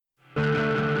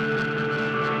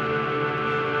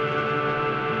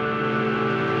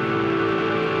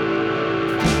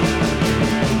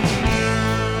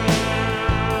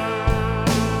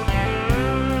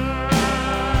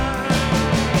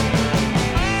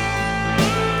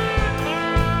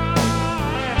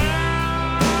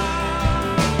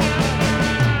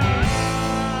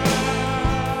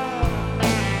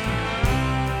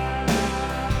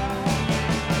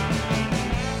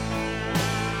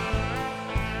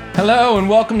Hello and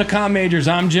welcome to Com Majors.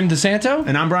 I'm Jim DeSanto.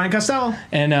 And I'm Brian Costello.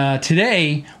 And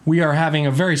today we are having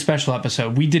a very special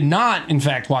episode. We did not, in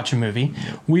fact, watch a movie.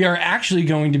 We are actually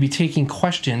going to be taking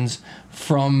questions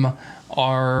from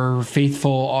our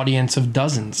faithful audience of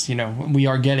dozens. You know, we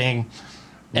are getting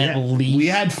at least we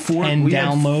had 10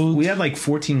 downloads. We had like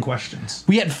 14 questions.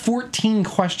 We had 14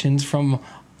 questions from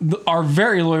our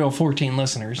very loyal 14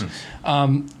 listeners.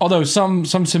 Although some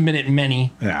submitted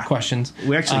many questions.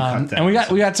 We actually cut that. And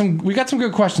we got some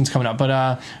good questions coming up,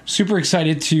 but super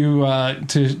excited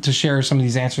to share some of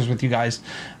these answers with you guys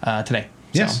today.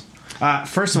 Yes. So.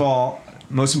 First of all,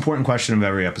 most important question of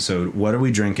every episode, what are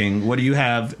we drinking? What do you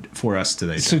have for us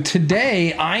today, Tim? So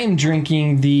today I am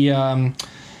drinking the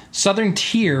Southern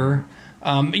Tier.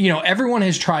 Everyone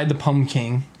has tried the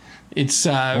Pumpkin. It's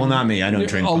well, not me. I don't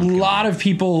drink pumpkin. A lot of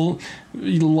people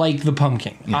like the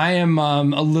pumpkin. Yeah. I am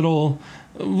a little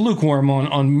lukewarm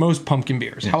on most pumpkin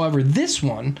beers. Yeah. However, this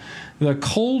one, the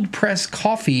cold pressed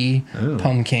coffee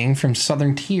pumpkin from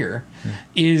Southern Tier,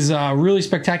 is really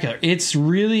spectacular. It's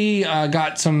really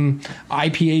got some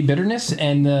IPA bitterness,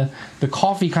 and the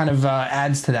coffee kind of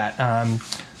adds to that.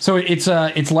 So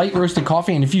it's light roasted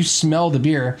coffee, and if you smell the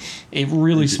beer, it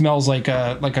really smells like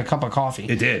a cup of coffee.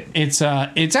 It did. It's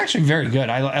actually very good.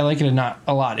 I like it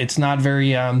a lot. It's not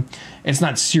very it's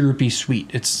not syrupy sweet.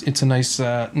 It's a nice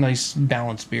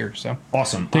balanced beer. So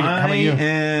awesome. How about you? I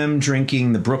am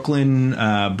drinking the Brooklyn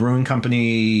Brewing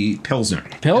Company Pilsner.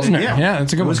 Yeah,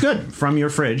 that's a good one. It was good from your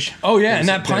fridge. Oh yeah, and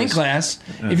that pint glass.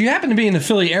 If you happen to be in the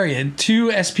Philly area,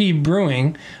 2SP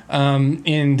Brewing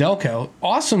in Delco,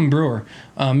 awesome brewer.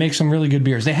 Make some really good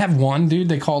beers. They have one, dude,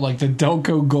 they call like the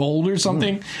Delco Gold or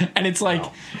something, and it's like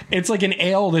an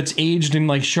ale that's aged in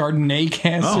like Chardonnay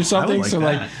casks or something.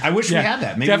 I wish we had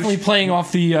that. Maybe definitely playing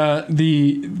off the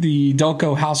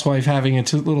Delco housewife having a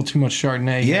little too much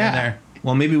Chardonnay in there.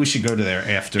 Well, maybe we should go to there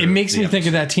after. It makes me think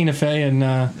of that Tina Fey and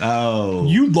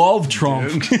you love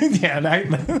Trump.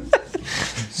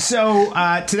 So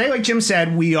today, like Jim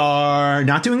said, we are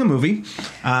not doing a movie,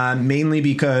 mainly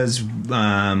because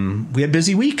we had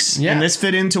busy weeks, and this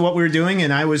fit into what we were doing.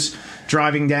 And I was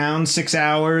driving down 6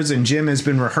 hours, and Jim has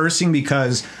been rehearsing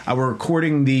because we're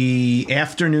recording the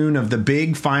afternoon of the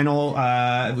big final.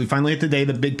 We finally hit the day,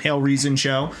 the Big Pale Reason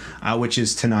show, which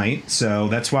is tonight. So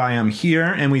that's why I'm here.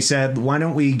 And we said, why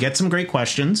don't we get some great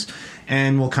questions?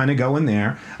 And we'll kind of go in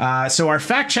there. So our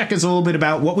fact check is a little bit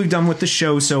about what we've done with the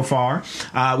show so far.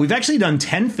 We've actually done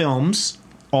 10 films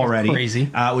already. Crazy.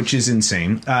 Which is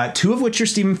insane. 2 of which are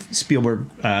Steven Spielberg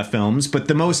films, but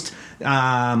the most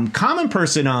common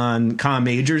person on Com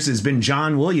Majors has been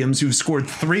John Williams, who scored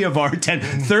 3 of our 10.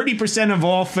 30% of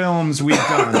all films we've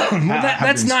done.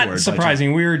 That's not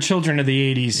surprising. We were children of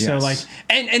the 80s, so like,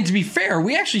 and to be fair,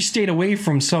 we actually stayed away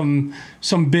from some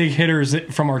big hitters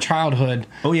from our childhood.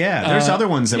 Oh yeah, there's other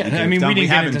ones that we done. We didn't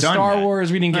get into Star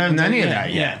Wars. We didn't get into any of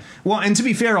that. Yeah. Well, and to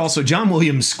be fair, also John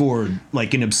Williams scored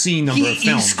like an obscene number of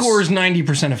films. He scores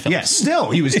 90% of films. Yeah,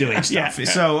 still he was doing stuff. Yeah.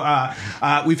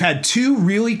 So we've had 2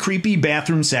 really creepy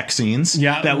bathroom sex scenes.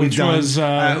 That we've done.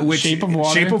 Was Shape of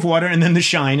Water. Shape of Water, and then The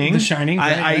Shining. The Shining.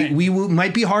 Right. We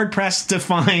might be hard pressed to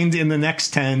find in the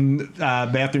next 10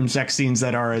 bathroom sex scenes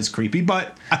that are as creepy,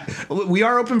 but we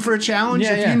are open for a challenge.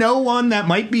 If you know one that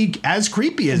might be as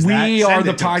creepy as that, we are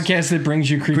the podcast that brings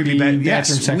you creepy bathroom sex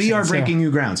scenes. We are breaking new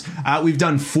grounds. We've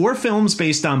done 4 films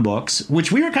based on books,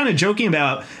 which we were kind of joking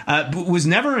about, was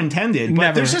never intended,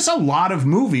 but there's just a lot of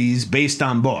movies based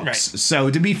on books. Right. So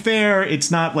to be fair, it's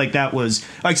not like that was,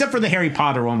 except for the Harry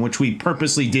Potter one, which we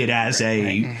purposely did as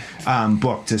a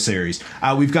book to series.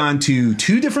 We've gone to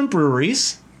 2 different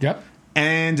breweries. Yep.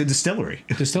 And a distillery.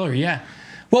 Yeah.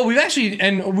 Well, we've actually,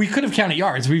 and we could have counted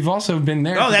yards. We've also been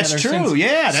there. Oh, that's true. Since.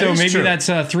 Yeah, so maybe true. That's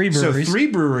 3 breweries. So 3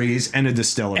 breweries and a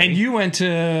distillery. And you went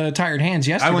to Tired Hands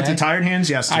yesterday. I went to Tired Hands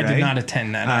yesterday. I did not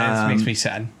attend that. It makes me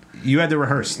sad. You had to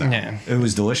rehearse, though. Yeah. It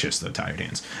was delicious, though, Tired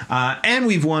Hands. And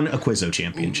we've won a Quizzo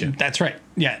championship. That's right.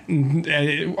 Yeah.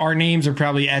 Our names are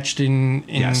probably etched in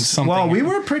something. Well, we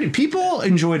were pretty... People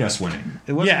enjoyed us winning.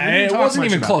 It wasn't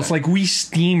even close. Like, we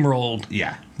steamrolled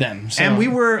them. So. And we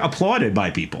were applauded by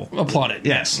people. Applauded.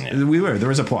 Yes. We were. There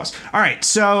was applause. All right.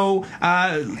 So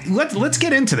let's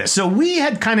get into this. So we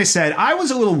had kind of said... I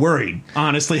was a little worried,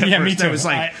 honestly, at first. Me too.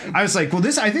 I was like, well,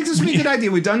 I think this would be a good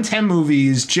idea. We've done 10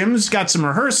 movies. Jim's got some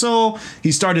rehearsal.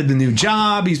 He started the new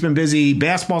job. He's been busy.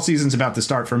 Basketball season's about to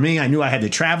start for me. I knew I had to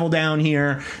travel down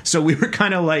here. So we were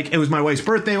kind of like... It was my wife's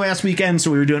birthday last weekend,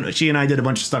 so we were doing... She and I did a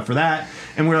bunch of stuff for that.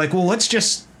 And we were like, well, let's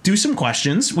just do some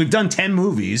questions. We've done 10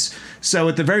 movies. So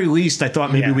at the very least, I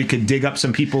thought maybe Yeah. we could dig up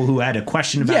some people who had a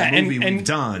question about a movie we've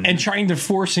done. And trying to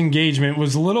force engagement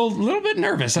was a little bit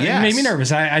nervous. It Yes. made me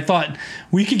nervous. I thought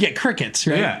we could get crickets,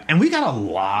 right? Yeah, and we got a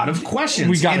lot of questions.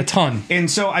 We got a ton. And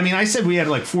so, I mean, I said we had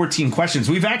like 14 questions.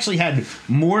 We've actually had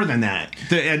more than that.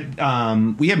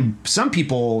 We had some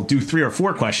people do 3 or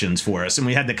 4 questions for us, and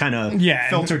we had to kind of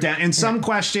filter down. And some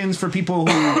questions for people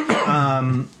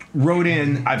who wrote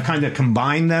in, I've kind of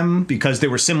combined them because they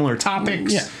were similar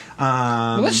topics. Yeah.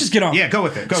 Well, let's just get on. Yeah, go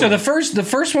with it. The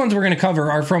first ones we're going to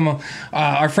cover are from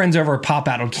our friends over at Pop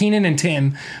Addled. Keenan and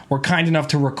Tim were kind enough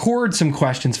to record some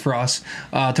questions for us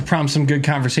to prompt some good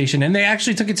conversation, and they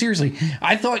actually took it seriously.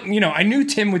 I thought, I knew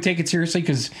Tim would take it seriously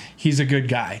because he's a good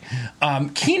guy.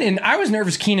 Keenan, I was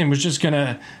nervous Keenan was just going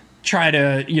to try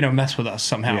to mess with us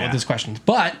somehow with his questions,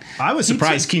 but I was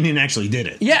surprised Keenan actually did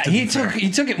it. Yeah, he took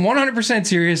it 100%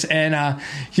 serious,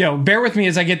 and bear with me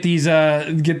as I get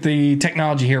the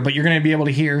technology here, but you're going to be able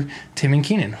to hear Tim and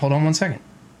Keenan. Hold on one second.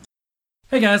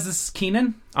 Hey guys, this is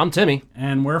Keenan. I'm Timmy.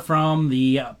 And we're from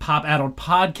the Pop Addled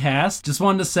podcast. Just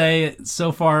wanted to say,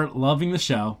 so far, loving the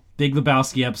show. Big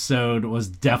Lebowski episode was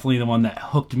definitely the one that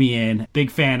hooked me in.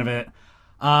 Big fan of it.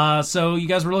 So you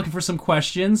guys were looking for some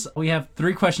questions. We have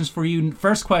 3 questions for you.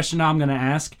 First question I'm going to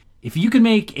ask, if you could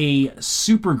make a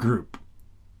super group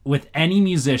with any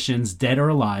musicians, dead or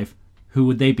alive, who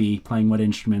would they be? Playing what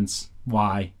instruments?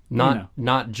 Why?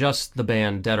 Not just the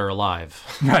band Dead or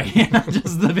Alive. Right, not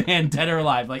just the band Dead or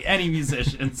Alive, like any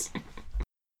musicians.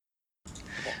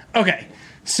 Okay.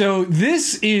 So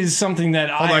this is something that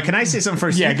Hold on, can I say something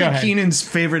first? Yeah, you go think ahead. Keenan's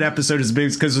favorite episode is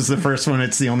because it's the first one,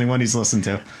 it's the only one he's listened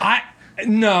to?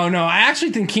 No. I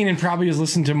actually think Keenan probably has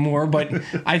listened to more, but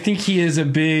I think he is a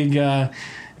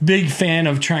big fan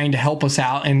of trying to help us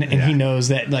out, and he knows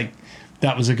that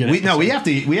that was a good episode.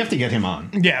 We have to get him on.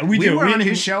 Yeah, we do. We were on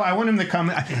his show. I want him to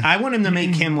come. I want him to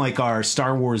make him like our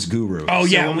Star Wars guru. Oh,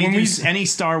 yeah, when we do any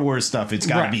Star Wars stuff, it's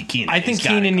got to be Keenan. I think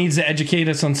Keenan needs to educate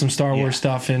us on some Star Wars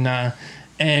stuff,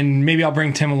 and maybe I'll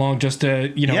bring Tim along just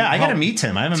to I got to meet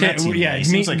Tim. I haven't met Tim. Yeah, he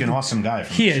seems like an awesome guy.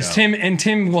 He is. Show.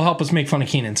 Tim will help us make fun of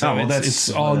Keenan. So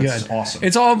it's all good. Awesome.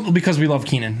 It's all because we love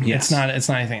Keenan. Yes. It's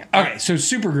not anything. Okay, so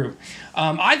supergroup.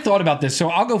 I thought about this, so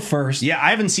I'll go first. Yeah, I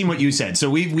haven't seen what you said,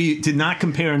 so we did not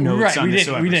compare notes on this.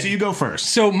 We did. So you go first.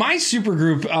 So my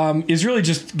supergroup is really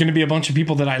just going to be a bunch of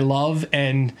people that I love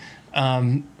and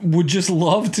would just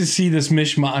love to see this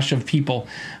mishmash of people.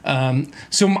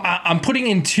 So I'm putting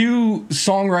in 2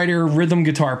 songwriter rhythm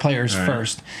guitar players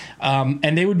first,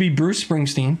 and they would be Bruce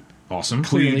Springsteen. Awesome.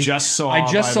 Clearly. Who you just saw. I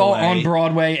just saw on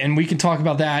Broadway, and we can talk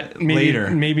about that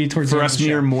later. Maybe towards for the end us of the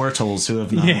mere show. mortals who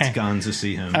have not gone to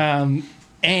see him.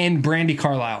 And Brandi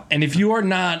Carlile. And if you are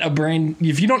not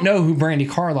if you don't know who Brandi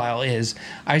Carlile is,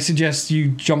 I suggest you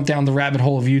jump down the rabbit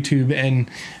hole of YouTube and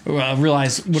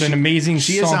realize what an amazing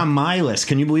She is on my list.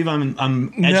 Can you believe I'm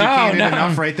educated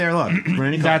enough right there? Look, Brandi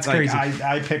Carlile. That's crazy.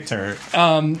 I picked her.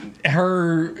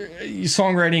 Her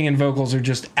songwriting and vocals are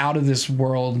just out of this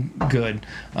world good.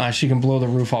 She can blow the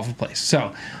roof off a place.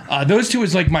 So those 2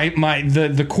 is like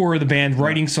the core of the band,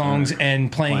 writing songs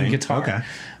and playing guitar. Okay.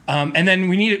 And then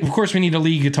we need a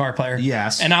lead guitar player.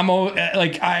 Yes. And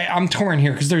I'm torn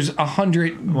here because there's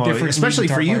 100 different, especially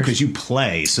for you players. Because you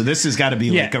play. So this has got to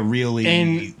be like a really.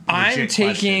 And I'm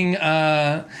taking.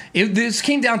 This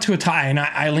came down to a tie, and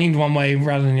I leaned one way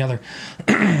rather than the other.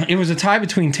 It was a tie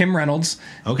between Tim Reynolds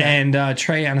and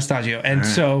Trey Anastasio, and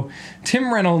so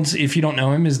Tim Reynolds, if you don't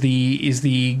know him, is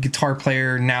the guitar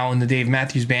player now in the Dave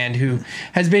Matthews Band, who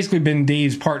has basically been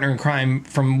Dave's partner in crime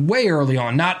from way early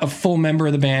on. Not a full member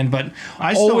of the band, but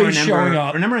I still always showing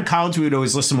up. Remember in college we would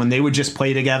always listen when they would just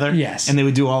play together? Yes. And they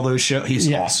would do all those shows.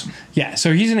 He's awesome. Yeah,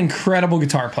 so he's an incredible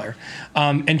guitar player.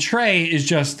 And Trey is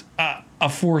just a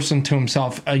force unto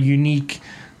himself, a unique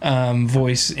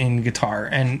voice in guitar.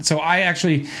 And so I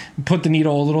actually put the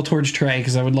needle a little towards Trey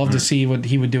because I would love to see what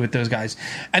he would do with those guys.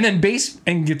 And then bass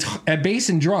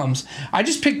and drums, I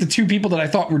just picked the 2 people that I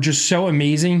thought were just so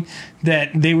amazing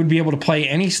that they would be able to play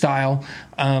any style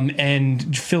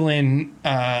and fill in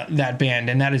that band.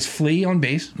 And that is Flea on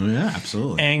bass. Oh, yeah,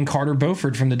 absolutely. And Carter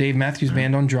Beauford from the Dave Matthews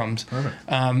Band on drums. Perfect.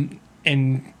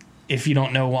 And if you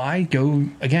don't know why, go,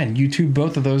 again, YouTube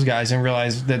both of those guys and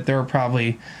realize that they're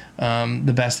probably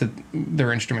the best at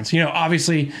their instruments.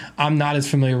 Obviously, I'm not as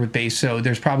familiar with bass, so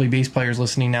there's probably bass players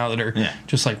listening now that are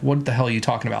just like, what the hell are you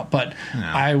talking about? But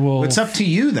I will... It's up to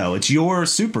you, though. It's your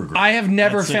super group. I have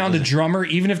never found a drummer,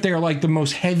 even if they're like the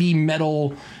most heavy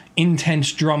metal...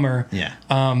 intense drummer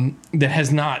that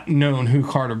has not known who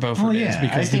Carter Beauford is.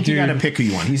 Because I think you got to pick who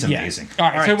you want. He's amazing. All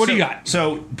right, so what do you got?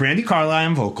 So Brandi Carlile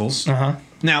on vocals. Uh-huh.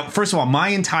 Now, first of all, my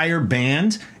entire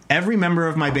band, every member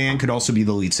of my band could also be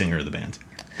the lead singer of the band.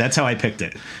 That's how I picked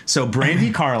it. So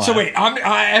Brandi Carlile. So wait,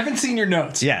 I haven't seen your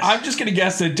notes. Yes. I'm just going to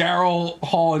guess that Daryl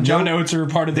Hall and John Oates are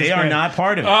part of this They are band. not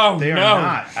part of it. Oh, they are no.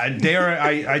 not.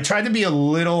 I tried to be a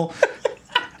little...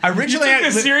 Originally, You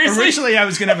took this seriously? Originally, I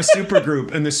was going to have a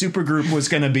supergroup, and the supergroup was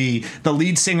going to be the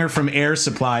lead singer from Air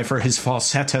Supply for his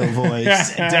falsetto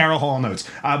voice, Daryl Hall notes.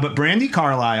 But Brandi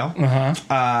Carlile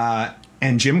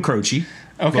and Jim Croce,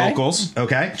 vocals.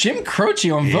 Okay, Jim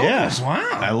Croce on vocals. Yeah. Wow.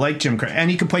 I like Jim Croce,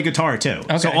 and he can play guitar too.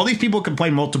 Okay. So all these people can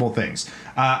play multiple things.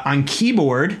 On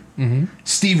keyboard,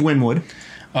 Steve Winwood.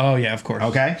 Oh yeah, of course.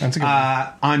 Okay, that's a good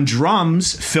one. On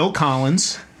drums, Phil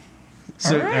Collins.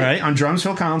 So, All right. all right, on drums,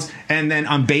 Phil Collins, and then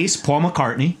on bass, Paul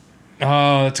McCartney.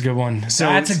 Oh, that's a good one. So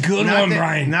that's a good one, that,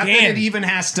 Brian. Not Damn. that it even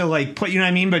has to like put, you know what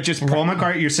I mean, but just Paul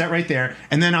McCartney, you're set right there.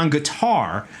 And then on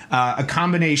guitar, a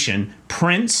combination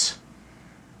Prince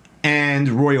and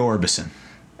Roy Orbison.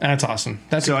 That's awesome.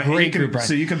 That's So a great you can, group, Brian.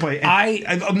 So you can play.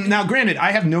 Now, granted, I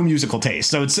have no musical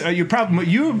taste, so it's you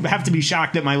have to be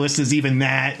shocked that my list is even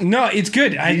that. No, it's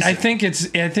good. I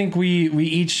think we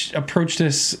each approached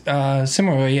this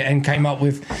similarly and came up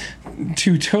with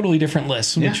two totally different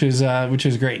lists, which is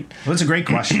great. Well, it's a great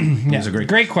question. Yeah, It's a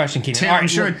great question, Keenan. Tim, All right, I'm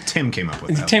sure look, Tim came up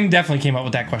with that. Tim definitely came up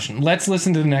with that question. Let's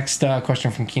listen to the next question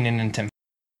from Keenan and Tim.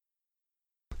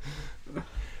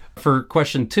 For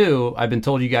question 2, I've been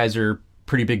told you guys are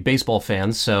pretty big baseball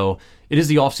fans, so it is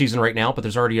the off season right now, but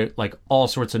there's already like all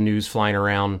sorts of news flying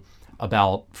around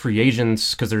about free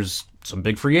agents because there's some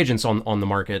big free agents on the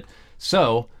market.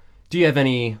 So, do you have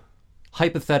any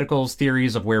hypotheticals,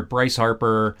 theories of where Bryce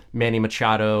Harper, Manny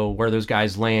Machado, where those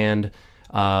guys land?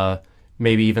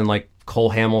 Maybe even like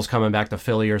Cole Hamels coming back to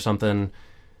Philly or something.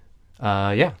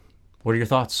 Yeah, what are your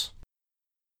thoughts?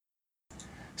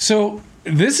 So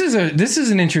this is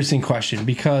an interesting question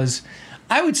because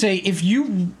I would say if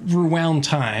you rewound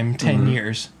time 10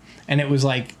 years and it was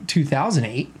like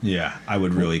 2008, Yeah, I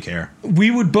would really care. we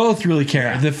would both really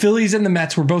care. The Phillies and the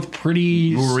Mets were both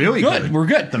pretty Really good. We're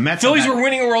good. The Mets Phillies had that- were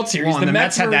winning a World Series. Well, and the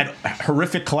Mets had were, that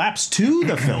horrific collapse to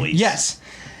the Phillies. Yes.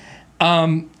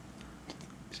 In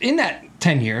that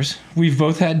 10 years, we've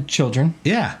both had children.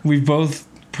 Yeah. We've both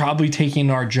probably taken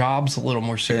our jobs a little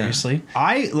more seriously.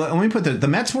 Let me put the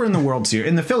Mets were in the World Series,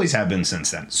 and the Phillies have been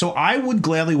since then. So I would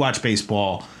gladly watch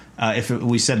baseball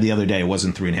we said the other day it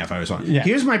wasn't 3.5 hours long. Yeah.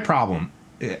 Here's my problem.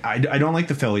 I don't like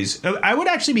the Phillies. I would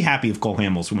actually be happy if Cole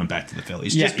Hamels went back to the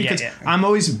Phillies. Just because I'm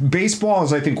always... Baseball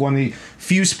is, I think, one of the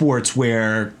few sports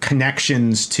where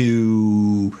connections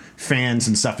to fans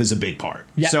and stuff is a big part.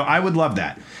 Yeah. So I would love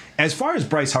that. As far as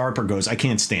Bryce Harper goes, I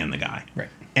can't stand the guy. Right.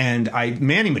 And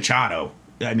Manny Machado...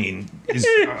 I mean, is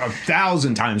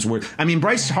 1,000 times worse. I mean,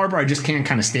 Bryce Harper, I just can't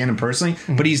kind of stand him personally,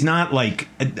 but he's not like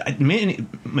Manny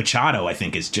Machado. I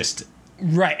think is just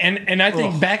right. And I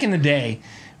think back in the day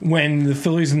when the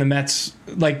Phillies and the Mets,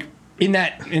 like in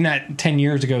that 10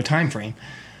 years ago time frame,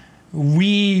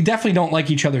 we definitely don't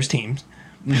like each other's teams.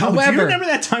 However, do you remember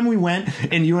that time we went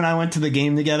and you and I went to the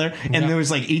game together, and there was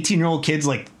like 18-year-old kids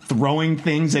like throwing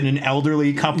things at an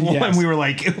elderly couple, Yes. and we were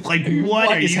like what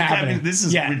are is you happening? This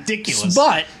is ridiculous.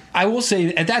 But I will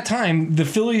say at that time, the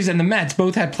Phillies and the Mets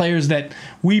both had players that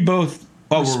we both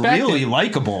were respected. really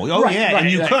likable. Oh Right, yeah, right,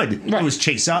 and you right, could. right. It was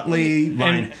Chase Utley,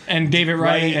 Ryan, and David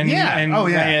Wright and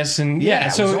Reyes and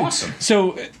it so was awesome.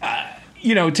 So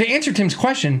to answer Tim's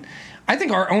question, I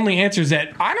think our only answer is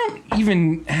that I don't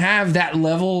even have that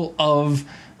level of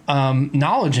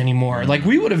knowledge anymore. Like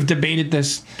we would have debated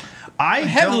this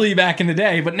heavily back in the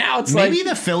day, but now it's maybe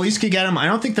the Phillies could get him. I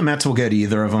don't think the Mets will get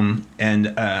either of them.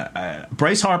 And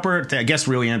Bryce Harper, I guess,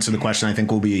 really answer the question. I think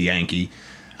will be a Yankee.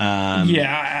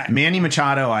 Manny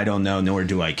Machado, I don't know, nor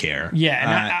do I care.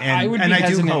 Yeah, and I would be and I do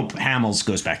hesitant. hope Hamels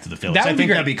goes back to the Phillies. That would I think be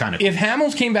great. that'd be kind of cool. If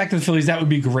Hamels came back to the Phillies, that would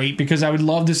be great because I would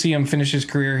love to see him finish his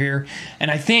career here. And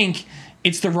I think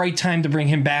it's the right time to bring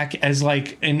him back as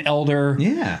like an elder.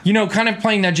 Yeah. Kind of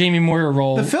playing that Jamie Moyer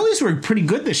role. The Phillies were pretty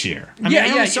good this year. I mean, I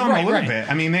only saw them a little bit.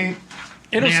 I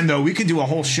mean, though, we could do a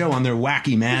whole show on their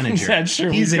wacky manager. That's true.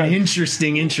 He's an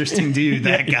interesting dude,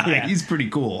 that guy. Yeah. He's pretty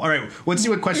cool. All right, let's see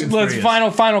what question Let's 3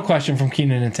 is. final question from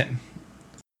Keenan and Tim.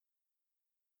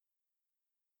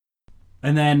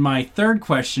 And then my third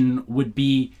question would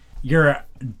be your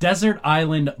Desert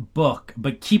Island book.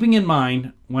 But keeping in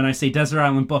mind, when I say Desert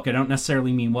Island book, I don't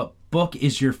necessarily mean what book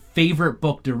is your favorite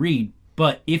book to read.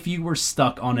 But if you were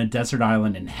stuck on a desert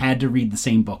island and had to read the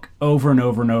same book over and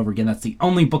over and over again, that's the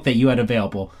only book that you had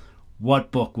available,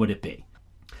 what book would it be?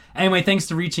 Anyway, thanks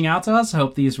for reaching out to us. I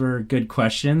hope these were good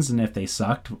questions, and if they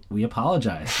sucked, we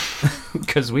apologize.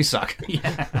 Because we suck.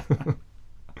 Yeah.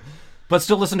 But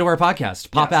still listen to our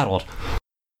podcast, Pop Addled.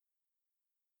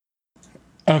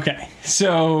 Okay,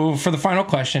 so for the final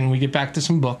question, we get back to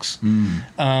some books.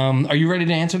 Are you ready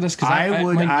to answer this? Because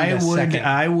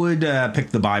I would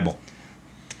pick the Bible.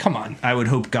 Come on. I would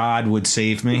hope God would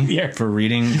save me for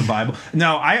reading the Bible.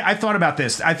 No, I thought about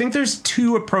this. I think there's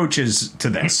two approaches to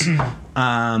this.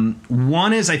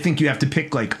 One is I think you have to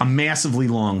pick like a massively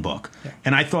long book. Yeah.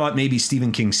 And I thought maybe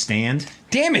Stephen King's Stand.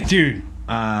 Damn it, dude.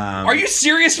 Are you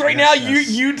serious right now?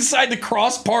 Yes. You decide to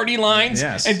cross party lines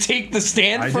and take the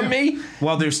Stand from me?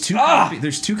 Well, there's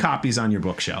two copies on your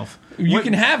bookshelf. You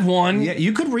can have one. Yeah,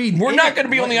 you could read We're not going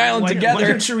to be on the island together. Why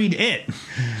don't you read it?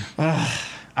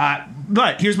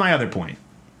 But here's my other point.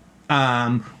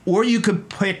 Or you could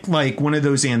pick like one of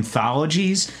those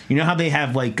anthologies. You know how they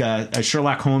have like a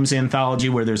Sherlock Holmes anthology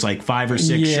where there's like 5 or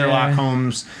 6 Sherlock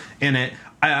Holmes in it.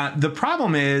 The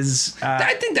problem is...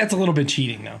 I think that's a little bit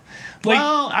cheating, though. Like,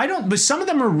 well, I don't... But some of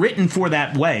them are written for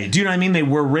that way. Do you know what I mean? They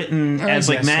were written as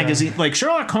like magazine... Like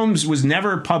Sherlock Holmes was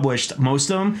never published. Most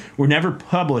of them were never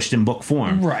published in book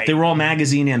form. Right. They were all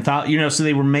magazine anthology. You know, so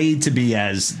they were made to be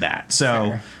as that.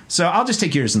 So I'll just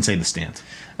take yours and say The Stand.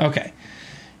 Okay.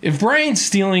 If Brian's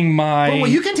stealing my... Well,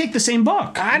 you can take the same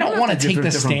book. I don't want to take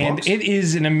The Stand. Books. It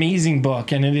is an amazing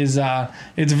book, and it is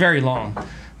it's very long.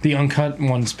 The uncut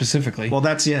one specifically. Well,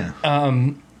 that's,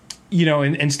 you know,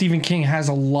 and Stephen King has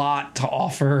a lot to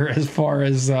offer as far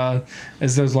as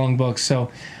those long books.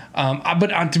 So,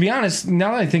 but to be honest,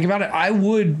 now that I think about it, I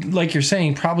would, like you're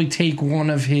saying, probably take one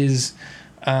of his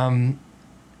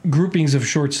groupings of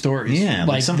short stories. Yeah,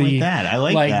 like something like that. I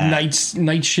like that.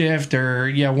 Night Shift,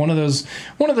 or one of those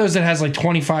that has like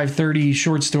 25, 30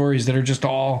 short stories that are just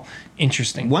all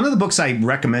interesting. One of the books I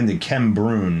recommended, Ken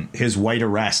Brune, his White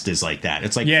Arrest, is like that.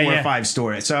 It's like 4 or 5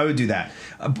 stories. So I would do that.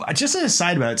 Just an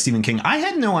aside about Stephen King, I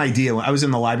had no idea. I was in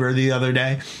the library the other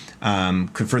day.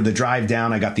 For the drive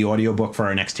down, I got the audiobook for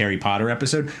our next Harry Potter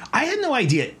episode. I had no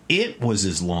idea it was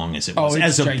as long as it was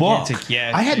as a gigantic book.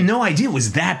 Yeah, I had no idea it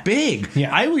was that big.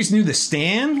 Yeah. I always knew The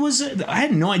Stand was. I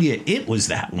had no idea it was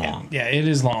that long. Yeah, it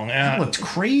is long. It looked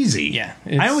crazy. Yeah,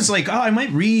 I was like, I might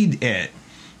read it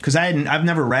because I've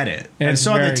never read it. I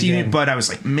saw the TV, but I was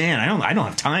like, man, I don't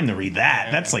have time to read that.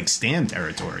 Yeah. That's like Stand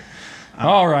territory.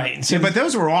 All right. So, but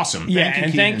those were awesome.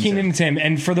 Thank Keenan and Tim.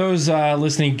 And for those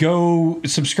listening, go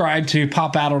subscribe to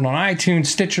Pop Addled on iTunes,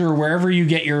 Stitcher, wherever you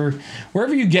get your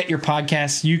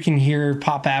podcasts. You can hear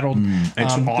Pop Addled.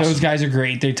 It's awesome. Those guys are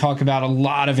great. They talk about a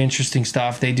lot of interesting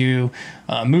stuff. They do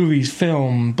movies,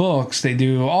 film, books. They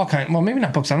do all kinds. Well, maybe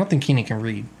not books. I don't think Keenan can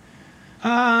read.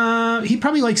 He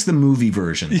probably likes the movie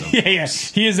versions. Yeah,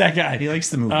 he is that guy. He likes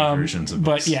the movie versions of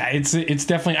books. But yeah, it's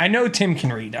definitely. I know Tim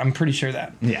can read. I'm pretty sure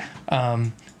that. Yeah.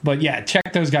 But yeah,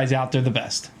 check those guys out. They're the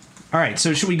best. All right,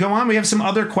 so should we go on? We have some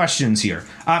other questions here.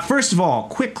 First of all,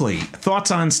 quickly, thoughts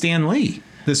on Stan Lee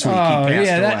this week? He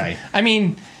passed away. I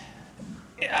mean,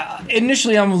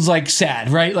 initially I was like sad,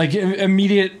 right? Like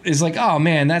immediate is like, oh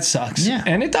man, that sucks. Yeah.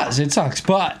 And it does. It sucks.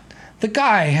 But the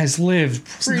guy has lived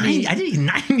I think he's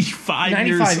 95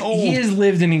 years old. He has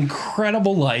lived an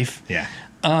incredible life. Yeah.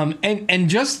 And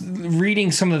just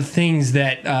reading some of the things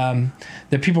that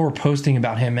that people were posting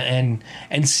about him and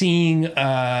seeing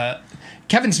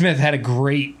Kevin Smith had a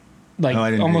great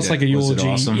almost like a eulogy.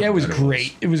 Awesome? Yeah, it was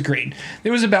great. It was great. It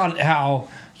was about how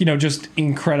just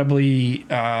incredibly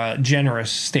generous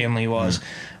Stan Lee was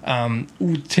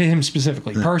to him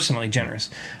specifically, personally generous,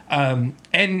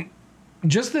 and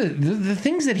just the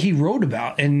things that he wrote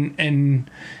about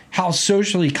and how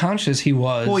socially conscious he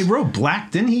was. Well, he wrote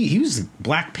didn't he? He was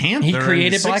Black Panther. He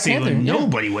created Black Panther.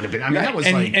 Nobody would have been. I mean, that was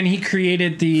and he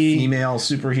created the female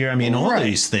superhero. I mean, all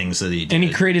these things that he did. And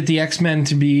he created the X-Men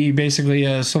to be basically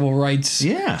a civil rights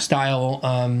style,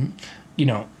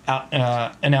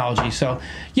 analogy. So,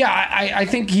 yeah, I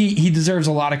think he deserves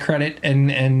a lot of credit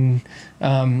and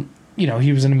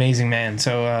he was an amazing man.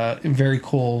 So very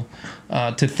cool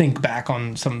to think back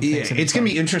on some of the things. It's going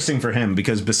to be interesting for him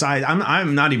because besides,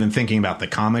 I'm not even thinking about the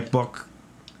comic book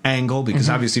angle because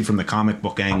obviously from the comic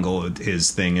book angle,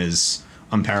 his thing is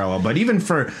unparalleled. But even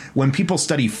for when people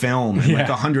study film in like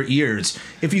 100 years,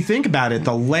 if you think about it,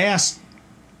 the last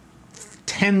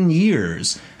 10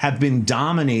 years have been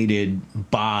dominated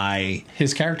by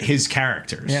his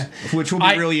characters, which will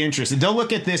be really interesting. They'll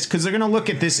look at this because they're going to look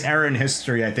at this era in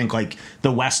history. I think like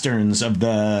the westerns of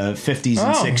the 50s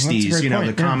and 60s.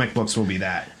 The comic books will be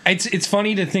that. It's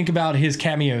funny to think about his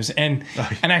cameos and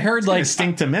I heard like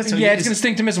stink to miss him. Yeah, it's going to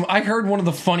stink to miss him. I heard one of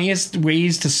the funniest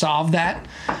ways to solve that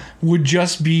would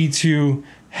just be to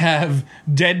have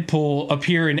Deadpool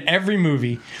appear in every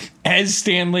movie as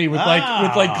Stan Lee in the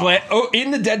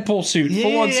Deadpool suit,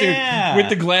 full on suit with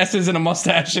the glasses and a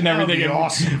mustache and everything. That would be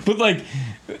awesome. But like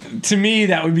to me,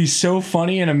 that would be so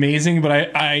funny and amazing,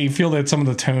 but I feel that some of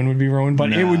the tone would be ruined.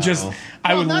 But it would just,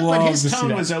 I would love but to his see tone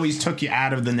that. was always took you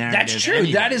out of the narrative. That's true.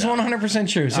 Anyway, that is 100%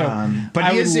 true. So, but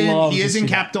I he would is love to in see that.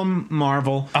 Captain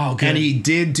Marvel. Oh, good. And he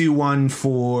did do one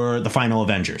for the Final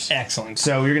Avengers. Excellent.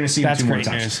 So you're going to see him That's 2 more great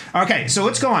times. news. Okay, so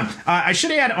let's go on. I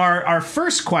should add our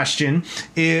first question.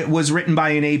 It was written by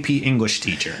an AP English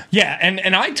teacher. Yeah,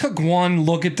 and I took one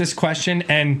look at this question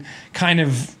and kind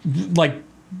of like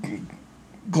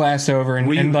glassed over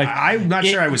and like I'm not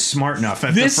sure I was smart enough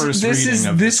at the first reading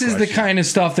of this is the question. kind of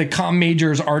stuff that comm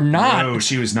majors are not. No,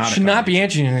 she was not. Should not be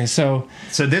answering this. So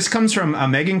this comes from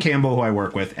Megan Campbell, who I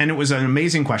work with, and it was an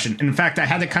amazing question. In fact, I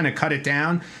had to kind of cut it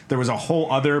down. There was a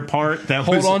whole other part that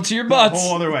Hold was on to your butts. a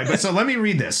whole other way. But so let me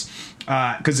read this.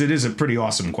 Because it is a pretty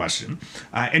awesome question,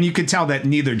 and you could tell that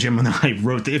neither Jim and I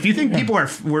wrote it. If you think people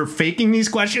were faking these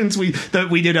questions, we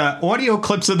did audio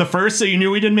clips of the first, so you knew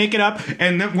we didn't make it up.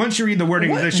 And then once you read the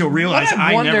wording of this, you'll realize what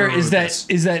I wonder never wrote is this.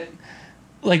 that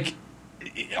like,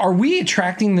 are we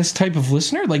attracting this type of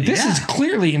listener? Like, this is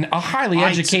clearly a highly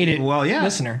educated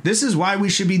listener. This is why we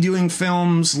should be doing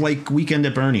films like Weekend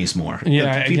at Bernie's more.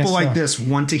 Yeah, People I guess like so. this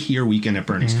want to hear Weekend at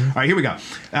Bernie's. All right, here we go.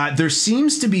 There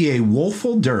seems to be a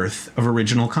woeful dearth of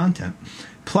original content.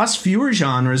 Plus, fewer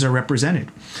genres are represented.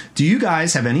 Do you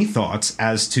guys have any thoughts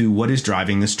as to what is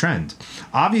driving this trend?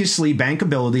 Obviously,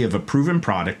 bankability of a proven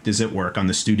product is at work on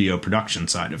the studio production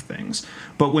side of things.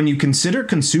 But when you consider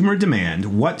consumer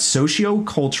demand, what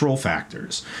socio-cultural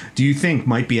factors do you think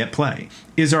might be at play?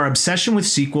 Is our obsession with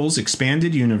sequels,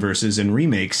 expanded universes, and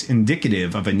remakes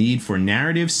indicative of a need for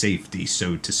narrative safety,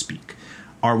 so to speak?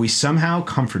 Are we somehow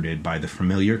comforted by the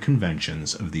familiar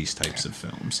conventions of these types of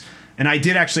films? And I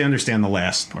did actually understand the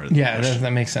last part of the question.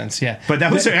 That makes sense. Yeah, But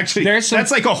that was actually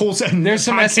that's like a whole there's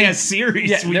some podcast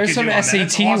series. Yeah, there's some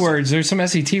SAT words. There's some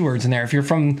SAT words in there. If you're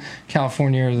from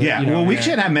California, or we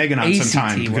should have Megan on ACT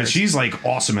sometime because words. she's like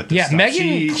awesome at this. Yeah, stuff.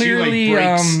 Megan clearly.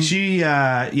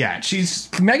 She's.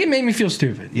 Megan made me feel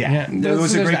stupid. Yeah, it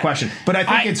was a great question, but I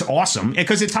think it's awesome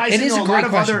because it ties into a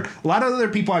lot of other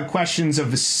people had questions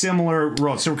of similar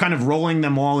roles. So we're kind of rolling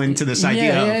them all into this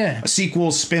idea of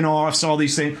sequels, spin-offs, all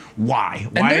these things. Why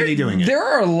are they doing it? There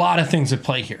are a lot of things at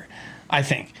play here, I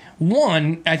think.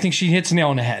 One, I think she hits the nail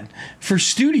on the head. For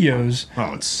studios,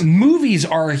 movies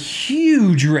are a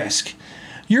huge risk.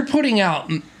 You're putting out,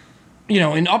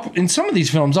 in some of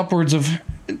these films, upwards of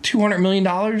 $200 million.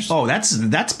 Oh,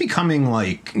 that's becoming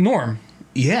like norm.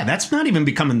 Yeah, that's not even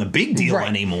becoming the big deal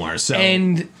anymore. So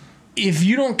and if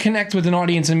you don't connect with an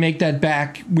audience and make that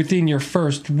back within your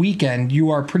first weekend, you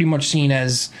are pretty much seen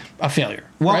as a failure.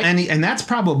 Well, right? and that's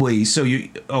probably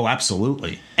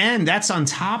absolutely. And that's on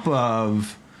top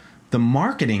of the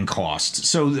marketing costs.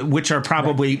 So which are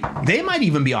probably they might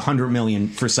even be $100 million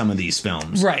for some of these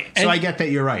films. Right. So I get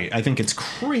that you're right. I think it's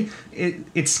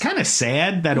it's kind of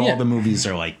sad that all the movies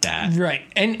are like that. Right.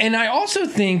 And I also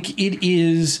think it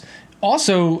is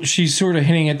also, she's sort of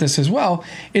hinting at this as well.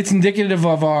 It's indicative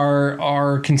of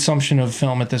our consumption of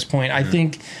film at this point. I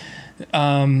think,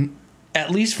 at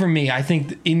least for me, I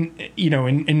think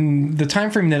in the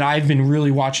time frame that I've been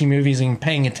really watching movies and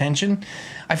paying attention,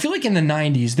 I feel like in the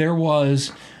 90s there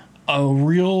was a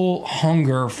real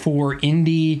hunger for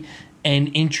indie and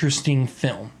interesting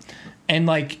film, and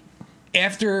like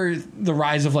after the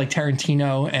rise of like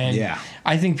Tarantino, and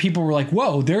I think people were like,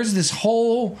 "Whoa, there's this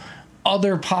whole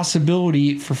other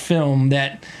possibility for film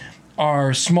that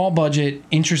are small budget,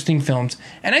 interesting films."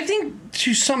 And I think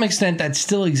to some extent that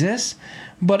still exists,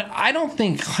 but I don't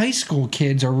think high school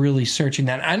kids are really searching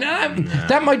that. And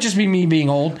that might just be me being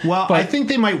old. Well, but I think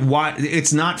they might watch.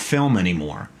 It's not film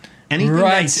anymore. Anything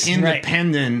that's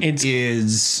independent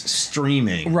is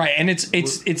streaming, right? And it's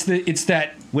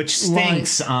that which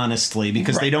stinks, honestly,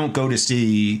 because they don't go to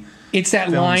see. It's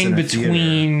that line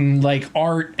between like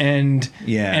art and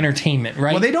entertainment,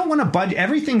 right? Well, they don't want to budget.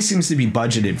 Everything seems to be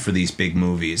budgeted for these big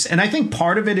movies. And I think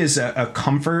part of it is a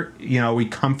comfort. We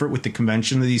comfort with the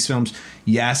convention of these films.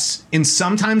 Yes. And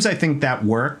sometimes I think that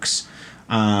works.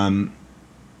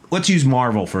 Let's use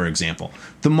Marvel, for example.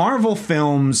 The Marvel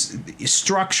films,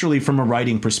 structurally from a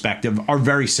writing perspective, are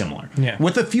very similar.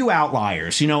 With a few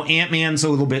outliers. Ant-Man's a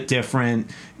little bit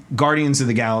different. Guardians of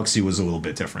the Galaxy was a little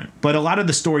bit different, but a lot of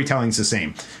the storytelling's the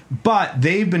same. But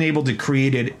they've been able to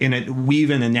create it weave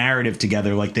in a narrative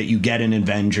together like that you get in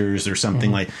Avengers or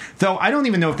something like. Though I don't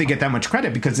even know if they get that much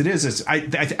credit because it is.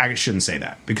 I shouldn't say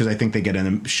that because I think they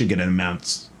should get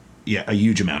a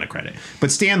huge amount of credit.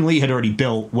 But Stan Lee had already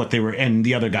built what they were, and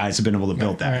the other guys have been able to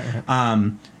build that.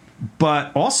 Right.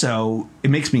 But also, it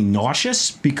makes me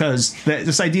nauseous because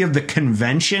this idea of the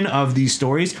convention of these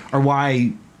stories are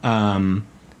why.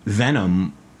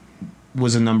 Venom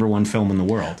was a number one film in the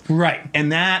world. Right.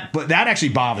 And that actually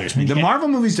bothers me. The Marvel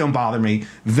movies don't bother me.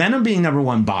 Venom being number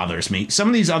one bothers me. Some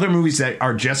of these other movies that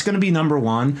are just going to be number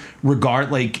one,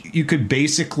 like you could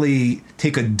basically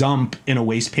take a dump in a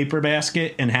waste paper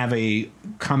basket and have a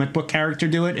comic book character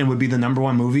do it and would be the number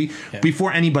one movie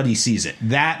before anybody sees it.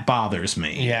 That bothers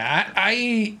me. Yeah,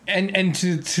 and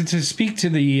to speak to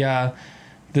the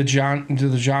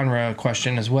genre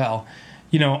question as well,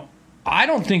 you know, I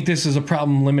don't think this is a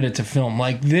problem limited to film.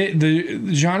 Like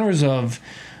the genres of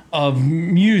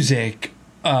music,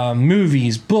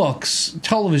 movies, books,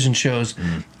 television shows.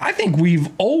 I think we've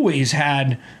always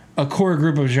had a core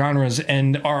group of genres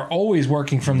and are always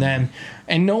working from them,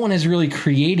 and no one has really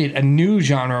created a new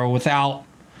genre without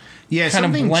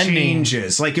something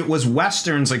changes. Like it was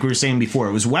westerns, like we were saying before.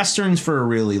 It was westerns for a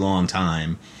really long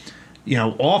time. You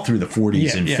know, all through the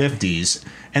 40s and 50s.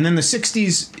 And then the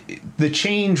 60s, the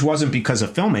change wasn't because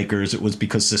of filmmakers, it was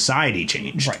because society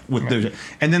changed. Right.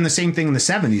 And then the same thing in the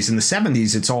 70s. In the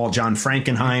 70s, it's all John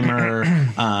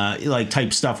Frankenheimer like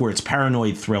type stuff where it's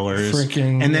paranoid thrillers.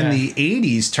 And then the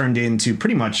 80s turned into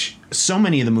pretty much so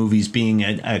many of the movies being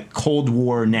a Cold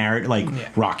War narrative,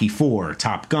 like Rocky IV,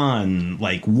 Top Gun,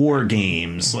 like War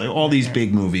Games, like all these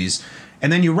big movies.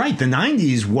 And then you're right. The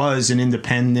 '90s was an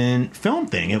independent film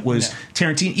thing. It was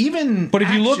Tarantino. Even but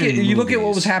if you look at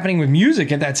what was happening with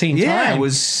music at that same time,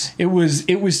 it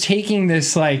was taking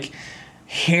this like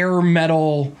hair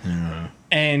metal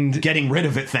and getting rid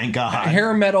of it. Thank God.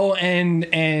 Hair metal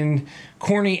and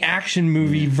corny action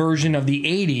movie version of the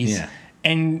 '80s.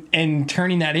 And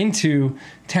turning that into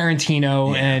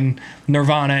Tarantino and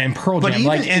Nirvana and Pearl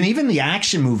Jam. Even the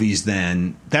action movies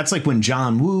then, that's like when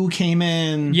John Woo came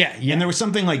in. Yeah. And there was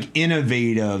something like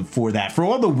innovative for that. For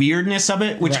all the weirdness of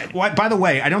it, which, by the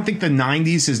way, I don't think the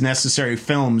 90s is necessary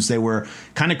films. They were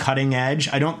kind of cutting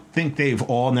edge. I don't think they've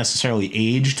all necessarily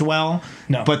aged well.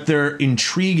 No. But they're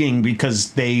intriguing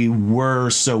because they were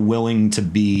so willing to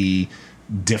be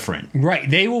different. Right.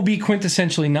 They will be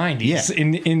quintessentially 90s.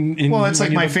 Yeah. Well, it's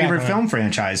like my favorite film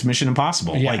franchise, Mission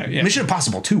Impossible. Mission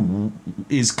Impossible 2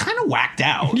 is kind of whacked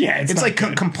out. Yeah, it's like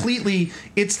completely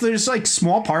there's like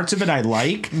small parts of it I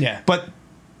like. Yeah.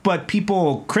 But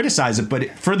people criticize it, but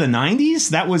for the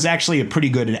 90s, that was actually a pretty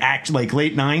good act. Like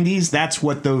late 90s, that's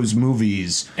what those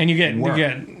movies and you get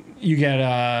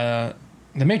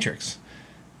The Matrix.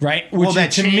 Right, which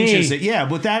that to changes me, it. Yeah,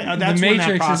 but that's the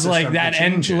Matrix that is like that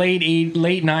end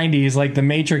late 90s. Like the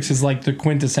Matrix is like the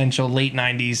quintessential late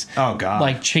 90s. Oh God!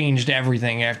 Like changed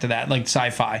everything after that, like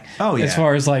sci-fi. Oh yeah. As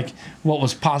far as like what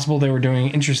was possible, they were doing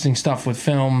interesting stuff with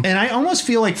film. And I almost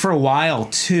feel like for a while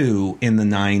too in the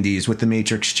 90s with the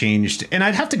Matrix changed. And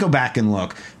I'd have to go back and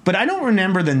look, but I don't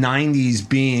remember the 90s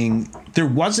being there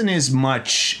wasn't as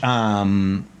much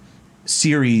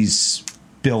series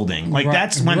building like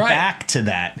that's went back to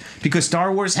that because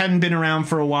Star Wars hadn't been around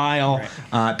for a while.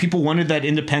 People wanted that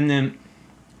independent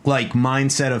like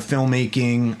mindset of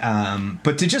filmmaking,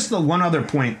 but to just the one other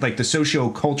point, like the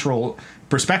socio-cultural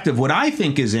perspective, what I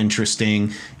think is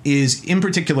interesting is in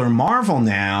particular Marvel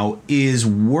now is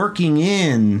working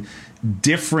in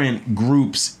different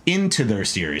groups into their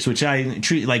series, which I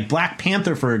treat like Black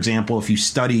Panther, for example. If you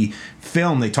study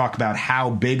film, they talk about how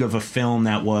big of a film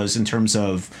that was in terms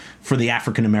of for the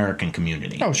African American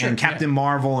community. Oh, sure. And Captain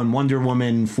Marvel and Wonder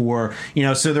Woman for,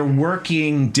 so they're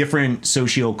working different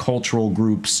socio-cultural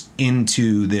groups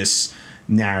into this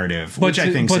narrative, which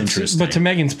I think is interesting. But to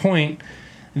Megan's point,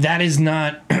 that is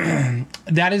not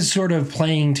that is sort of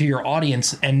playing to your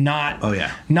audience and not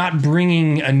not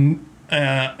bringing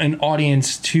an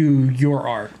audience to your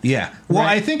art. Yeah. Well,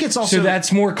 I think it's also... So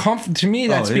that's more to me,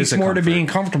 that speaks more to being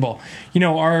comfortable.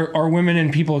 Are women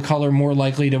and people of color more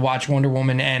likely to watch Wonder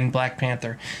Woman and Black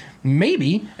Panther?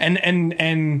 Maybe. But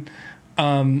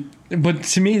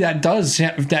to me, that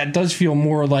does feel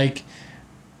more like...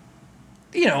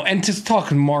 and to talk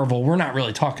Marvel, we're not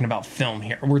really talking about film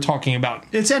here. We're talking about...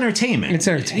 It's entertainment. It's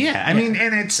entertainment. Yeah, I mean,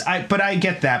 and but I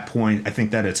get that point. I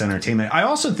think that it's entertainment. I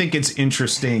also think it's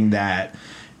interesting that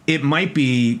it might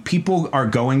be people are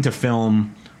going to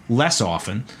film less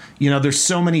often. There's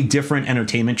so many different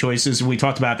entertainment choices. We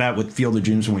talked about that with Field of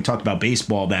Dreams when we talked about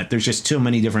baseball, that there's just too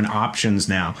many different options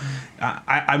now.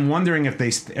 I'm wondering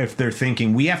if they're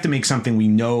thinking we have to make something we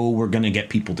know we're going to get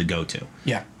people to go to.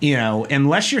 Yeah.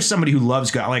 Unless you're somebody who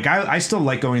loves I still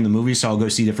like going to the movies, so I'll go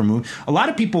see different movies. A lot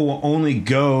of people will only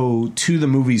go to the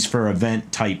movies for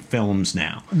event type films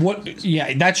now.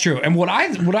 Yeah, that's true. And what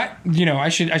I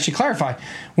should clarify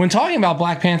when talking about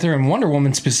Black Panther and Wonder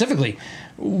Woman specifically.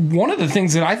 One of the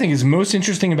things that I think is most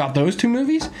interesting about those two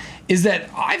movies is that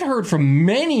I've heard from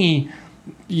many,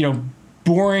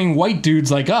 boring white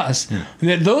dudes like us,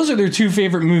 that those are their two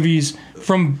favorite movies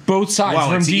from both sides. Well,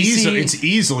 from it's DC, it's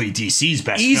easily DC's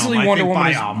best easily film. Wonder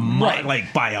Woman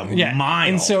by a yeah. mile.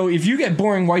 And so if you get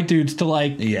boring white dudes to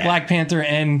like Black Panther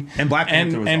and Black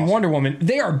Panther was and awesome. Wonder Woman,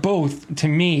 they are both to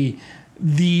me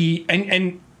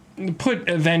and put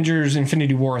Avengers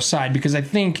Infinity War aside, because I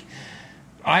think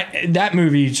that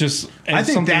movie just I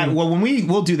think that when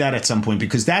we'll do that at some point,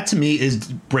 because that to me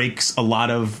breaks a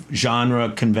lot of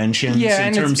genre conventions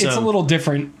in terms it's of a little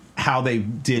different how they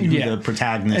did the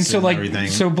protagonist and so everything.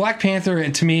 So Black Panther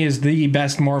to me is the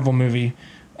best Marvel movie.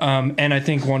 And I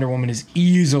think Wonder Woman is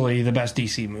easily the best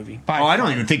DC movie. I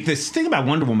don't even think this thing about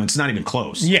Wonder Woman. It's not even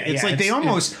close. Yeah, it's like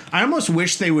I almost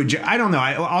wish they would. I don't know.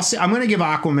 I'll say I'm going to give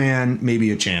Aquaman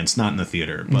maybe a chance, not in the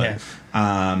theater, but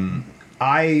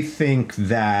I think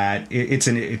that it's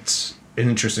an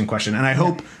interesting question, and I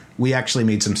hope we actually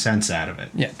made some sense out of it.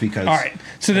 Yeah. Because all right.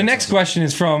 So the next question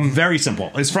is from very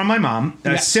simple. It's from my mom.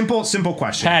 A simple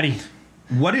question. Patty.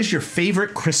 What is your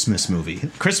favorite Christmas movie?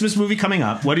 Christmas movie coming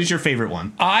up. What is your favorite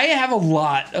one? I have a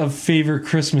lot of favorite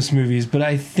Christmas movies, but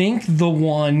I think the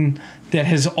one that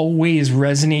has always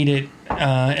resonated,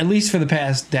 at least for the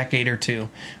past decade or two,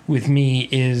 with me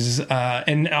is,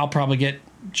 and I'll probably get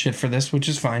shit for this, which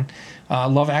is fine,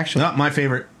 Love Actually. Not my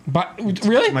favorite. But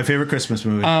really? My favorite Christmas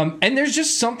movie. And there's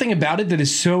just something about it that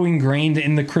is so ingrained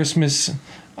in the Christmas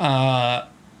kind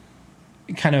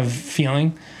of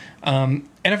feeling.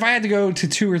 And if I had to go to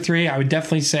 2 or 3, I would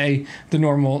definitely say the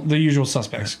usual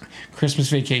suspects. Christmas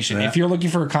Vacation. Yeah. If you're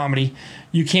looking for a comedy,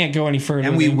 you can't go any further.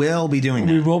 And we will be doing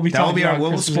that. We will be talking about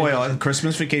we'll Christmas spoil Vacation. it.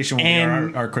 Christmas Vacation will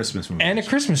be our Christmas movie. And A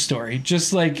Christmas Story.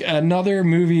 Just like another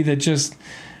movie that just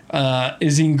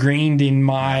is ingrained in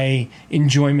my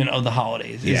enjoyment of the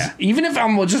holidays. Yeah. Even if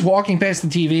I'm just walking past the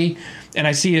TV and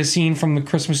I see a scene from The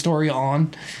Christmas Story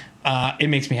on, it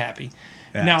makes me happy.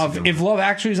 Yeah, now, if Love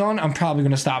Actually is on, I'm probably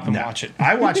going to stop and watch it.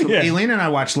 I watch Aileen and I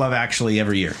watch Love Actually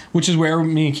every year, which is where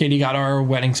me and Katie got our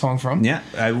wedding song from. Yeah,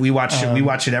 we watch it. We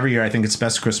watch it every year. I think it's the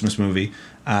best Christmas movie.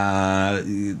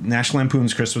 National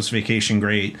Lampoon's Christmas Vacation,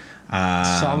 great.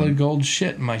 Solid gold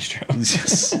shit, Maestro.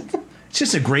 It's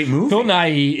just a great movie. Bill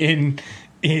Nighy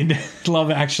in Love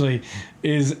Actually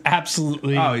is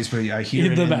absolutely he's pretty. I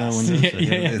hear the it best. In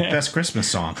the best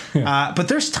Christmas song. But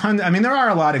there's tons. I mean, there are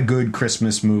a lot of good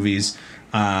Christmas movies.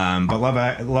 But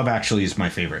Love Actually is my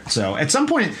favorite. So at some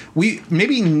point,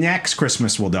 maybe next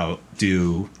Christmas we'll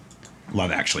do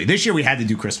Love Actually. This year we had to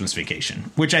do Christmas Vacation,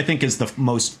 which I think is the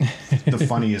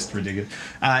funniest, ridiculous.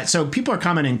 So people are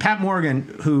commenting. Pat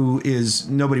Morgan, who is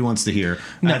nobody wants to hear,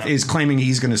 is claiming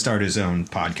he's going to start his own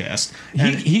podcast.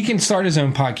 He can start his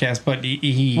own podcast, but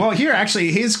he well, here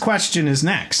actually his question is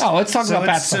next. Oh, let's talk about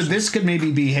Pat's question. So this could maybe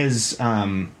be his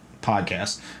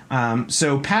podcast.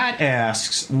 So Pat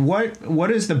asks,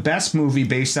 what is the best movie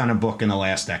based on a book in the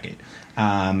last decade?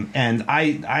 And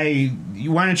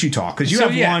why don't you talk? Because you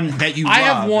have one that you love. I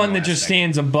have one that just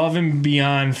stands above and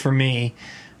beyond for me,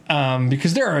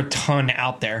 because there are a ton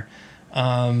out there.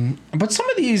 But some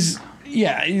of these,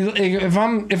 if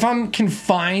I'm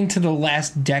confined to the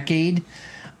last decade,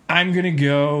 I'm gonna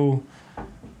go.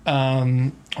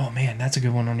 Oh man, that's a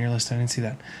good one on your list. I didn't see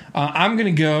that. I'm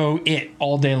gonna go It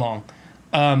all day long.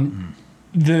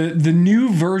 The new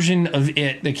version of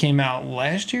It that came out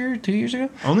last year, 2 years ago.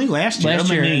 Only last year.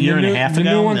 A year and a half ago. The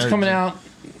new one's coming out.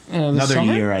 Another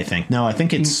summer? year, I think. No, I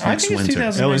think it's next winter.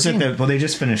 2019. Is it? Well, they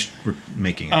just finished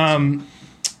making it.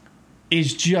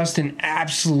 Is just an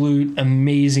absolute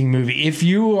amazing movie. If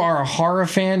you are a horror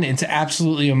fan, it's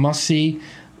absolutely a must see.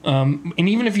 And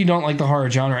even if you don't like the horror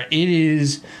genre, it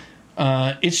is.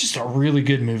 It's just a really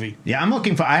good movie. Yeah,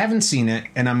 I haven't seen it,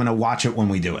 and I'm going to watch it when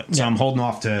we do it. So I'm holding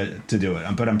off to do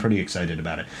it, but I'm pretty excited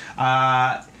about it.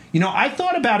 I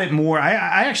thought about it more.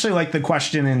 I actually like the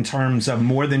question in terms of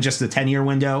more than just the 10-year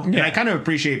window. Yeah. And I kind of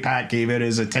appreciate Pat gave it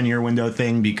as a 10-year window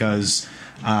thing because...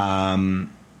 10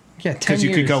 years.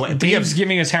 You could go, Dave's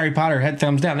giving us Harry Potter head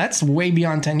thumbs down. That's way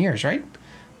beyond 10 years, right?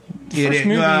 It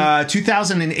is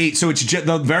 2008, so it's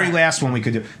the very last one we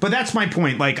could do. But that's my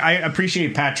point. Like, I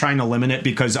appreciate Pat trying to limit it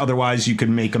because otherwise you could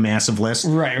make a massive list.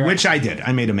 Right. Which I did.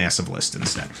 I made a massive list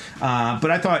instead. But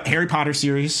I thought Harry Potter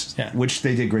series, which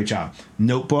they did a great job.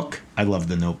 Notebook. I love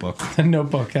The Notebook. The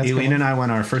Notebook. That's Aileen and I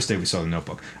went on our first day. We saw The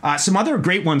Notebook. Some other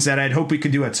great ones that I'd hope we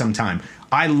could do at some time.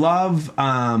 I love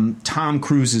Tom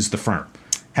Cruise's The Firm.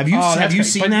 Have you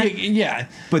seen that? Yeah,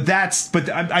 but that's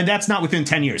not within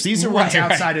 10 years. These are ones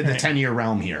outside of the 10-year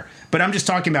realm here. But I'm just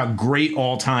talking about great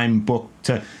all-time book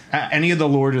to Any of the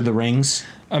Lord of the Rings?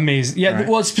 Amazing. Yeah, Right.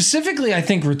 well, specifically, I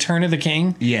think Return of the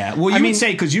King. Yeah. Well, you would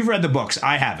say, because you've read the books.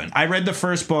 I haven't. I read the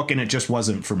first book, and it just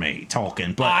wasn't for me,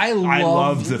 Tolkien. But I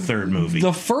loved the third movie.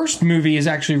 The first movie is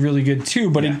actually really good, too,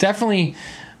 but it definitely...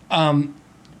 none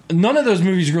of those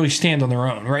movies really stand on their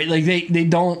own, right? Like, they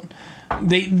don't...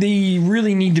 They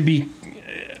really need to be...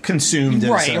 consumed.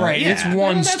 Right. Yeah, It's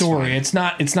one story.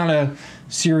 Fine. It's not a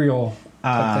serial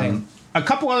thing. A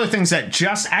couple other things that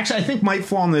just actually I think might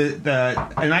fall in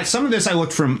some of this I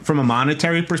looked from a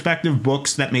monetary perspective.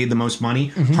 Books that made the most money.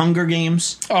 Hunger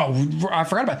Games. Oh, I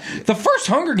forgot about it. The first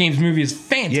Hunger Games movie is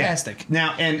fantastic. Yeah.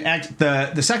 Now, and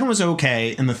the second was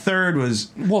okay, and the third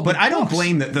was. Well, but I don't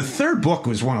blame that. The third book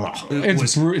was one of the.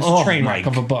 It's a train wreck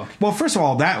of a book. Well, first of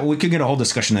all, that we could get a whole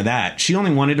discussion of that. She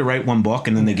only wanted to write one book,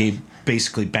 and then they gave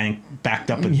basically backed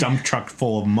up a dump truck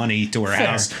full of money to her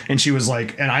house, and she was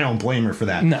like, and I don't blame her for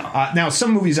that. No. Now,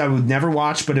 some movies I would never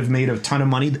watch, but have made a ton of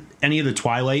money. Any of the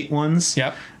Twilight ones.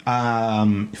 Yep.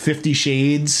 50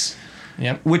 Shades.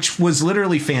 Yep. Which was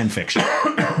literally fan fiction.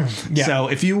 Yeah. So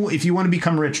if you want to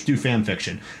become rich, do fan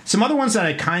fiction. Some other ones that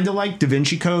I kind of like, Da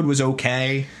Vinci Code was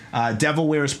okay. Devil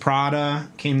Wears Prada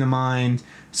came to mind.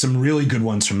 Some really good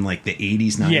ones from like the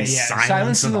 80s, 90s. Yeah.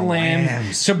 Silence of the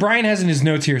Lambs. So Brian has in his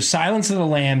notes here: Silence of the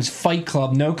Lambs, Fight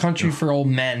Club, No Country for Old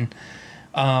Men,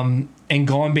 and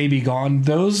Gone Baby Gone.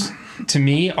 Those to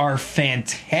me are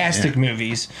fantastic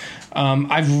movies.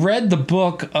 I've read the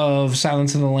book of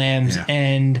Silence of the Lambs,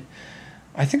 and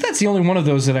I think that's the only one of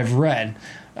those that I've read.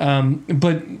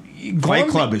 But Fight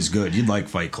Club is good. You'd like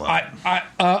Fight Club.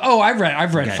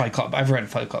 I've read Fight Club. I've read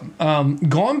Fight Club.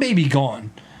 Gone Baby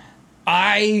Gone.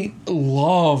 I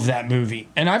love that movie,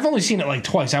 and I've only seen it like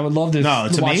twice. I would love to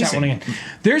watch amazing. that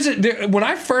one again. When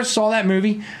I first saw that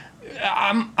movie,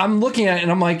 I'm looking at it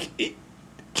and I'm like,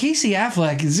 Casey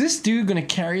Affleck, is this dude going to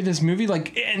carry this movie?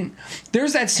 Like, and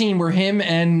there's that scene where him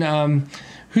and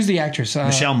who's the actress?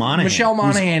 Michelle Monaghan. Michelle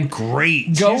Monaghan. Who's great.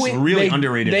 She's a really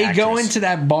underrated They actress. go into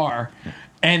that bar,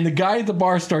 and the guy at the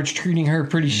bar starts treating her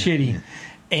pretty shitty,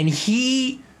 and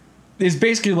he is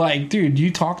basically like, dude, you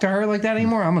talk to her like that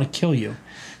anymore, I'm going to kill you.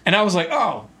 And I was like,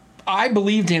 oh, I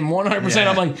believed him 100%. Yeah.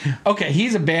 I'm like, okay,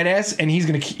 he's a badass, and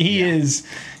he is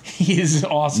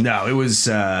awesome. No, it was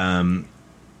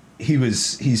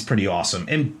he's pretty awesome.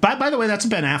 And by the way, that's a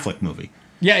Ben Affleck movie.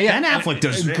 Yeah. Ben Affleck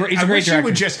does. He's a great director.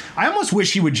 I almost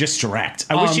wish he would just direct.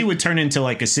 I wish he would turn into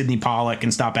like a Sidney Pollack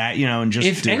and stop at and just.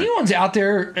 If anyone's out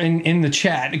there in the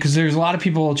chat, because there's a lot of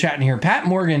people chatting here, Pat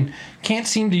Morgan can't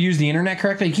seem to use the internet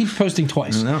correctly. He keeps posting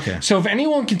twice. Okay. So if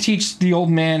anyone can teach the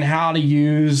old man how to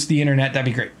use the internet, that'd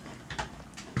be great.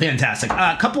 Fantastic.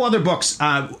 A couple other books.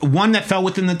 One that fell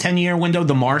within the 10-year window,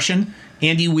 The Martian.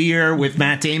 Andy Weir with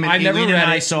Matt Damon. I never read it.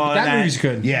 I saw that. That movie's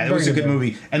good. Yeah, it was a good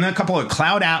movie. And then a couple of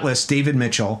Cloud Atlas, David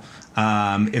Mitchell.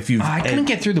 I couldn't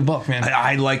get through the book, man.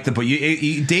 I like the book.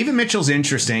 David Mitchell's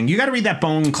interesting. You got to read that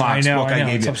Bone Clocks book I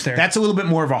gave it's you. Upstairs. That's a little bit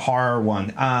more of a horror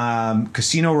one.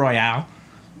 Casino Royale.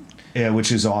 Yeah,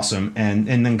 which is awesome, and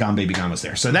then Gone Baby Gone was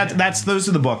there. So those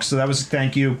are the books. So that was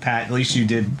thank you, Pat. At least you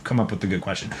did come up with a good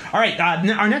question. All right,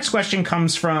 our next question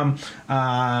comes from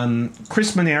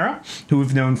Chris Manera, who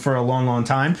we've known for a long, long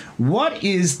time. What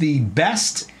is the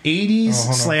best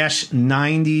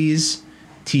 80s/90s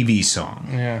TV song?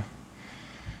 Yeah.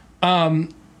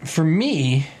 For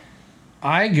me,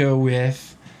 I go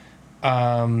with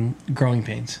Growing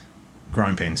Pains.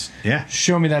 Growing Pains. Yeah.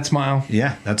 Show Me That Smile.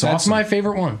 Yeah, that's That's awesome. my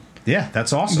favorite one. Yeah,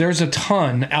 that's awesome. There's a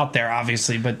ton out there,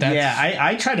 obviously, but that's... Yeah,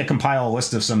 I tried to compile a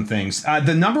list of some things.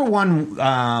 The number one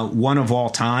of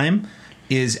all time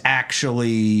is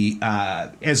actually,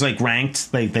 as like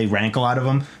ranked, they rank a lot of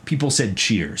them. People said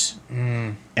Cheers.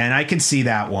 And I can see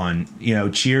that one.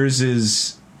 Cheers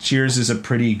is a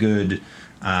pretty good...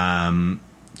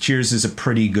 Cheers is a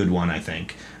pretty good one, I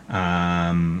think.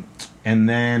 And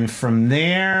then from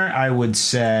there, I would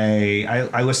say...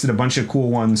 I listed a bunch of cool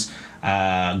ones.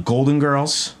 Golden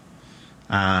Girls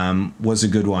was a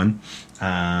good one.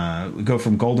 We go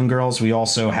from Golden Girls. We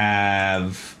also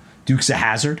have Dukes of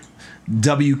Hazzard,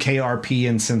 WKRP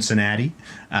in Cincinnati,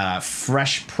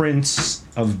 Fresh Prince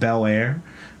of Bel-Air,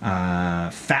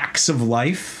 Facts of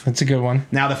Life. That's a good one.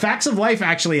 Now, the Facts of Life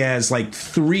actually has like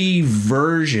 3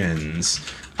 versions.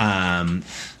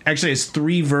 Actually, it's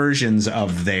 3 versions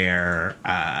of their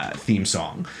theme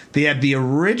song. They had the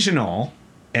original...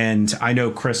 And I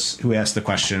know Chris, who asked the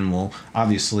question, will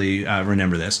obviously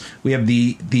remember this. We have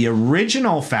the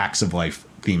original Facts of Life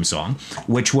theme song,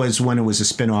 which was when it was a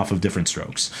spin-off of Different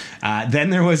Strokes. Then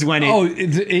there was when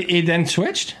it then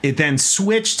switched? It then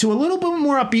switched to a little bit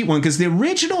more upbeat one, because the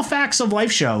original Facts of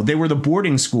Life show, they were the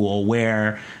boarding school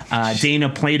where Dana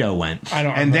Plato went.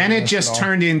 And then it just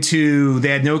turned into, they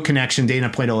had no connection. Dana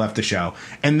Plato left the show.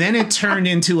 And then it turned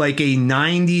into like a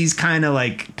 90s kind of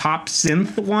like pop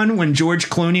synth one when George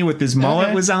Clooney with his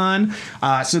mullet was on.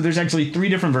 So there's actually 3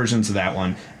 different versions of that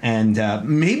one. And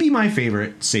maybe my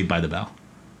favorite, Saved by the Bell.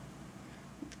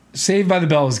 Saved by the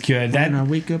Bell is good. When I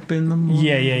wake up in the morning.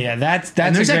 Yeah. That's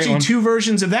and there's a great actually one. 2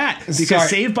 versions of that, because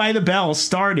Saved by the Bell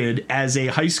started as a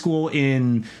high school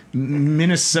in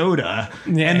Minnesota,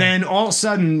 and then all of a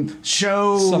sudden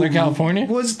Southern California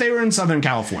they were in Southern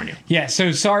California. Yeah.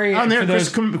 So sorry. Oh, there, for those,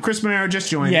 Chris Monero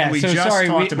just joined. Yeah. We So just sorry.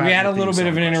 talked about we had a little bit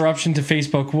of an song interruption to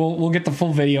Facebook. We'll get the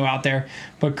full video out there.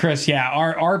 But Chris,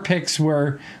 our picks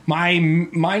were my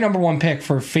number 1 pick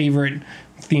for favorite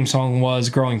theme song was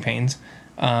Growing Pains.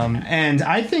 And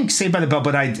I think Saved by the Bell,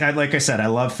 but I like I said, I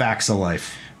love Facts of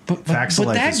Life. But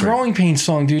that Growing Pains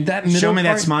song, dude, that middle Show Me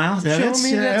part, That Smile. Show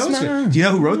Me That Smile. Do you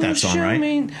know who wrote that song,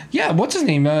 right? Yeah, what's his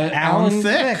name? Alan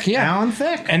Thicke. Yeah, Alan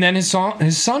Thicke. And then his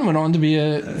son went on to be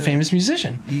a famous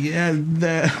musician. Yeah,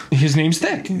 his name's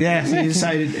Thicke. Yeah, he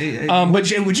decided.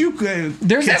 Would you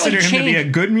consider him to be a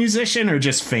good musician or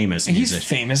just famous? He's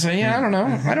famous. Yeah, I don't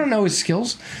know. I don't know his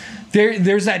skills.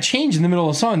 There's that change in the middle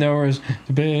of the song. There was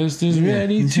the best is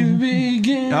ready to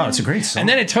begin. Oh, it's a great song. And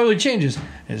then it totally changes.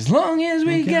 As long as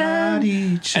we got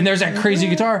each. And there's that crazy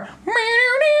guitar.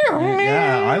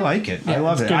 Yeah, I like it. I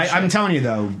love it. I'm telling you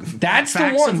though, that's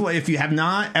the one. If you have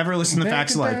not ever listened to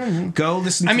Facts of Life, go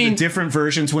listen to the different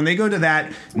versions. When they go to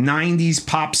that '90s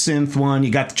pop synth one,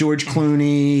 you got the George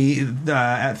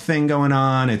Clooney thing going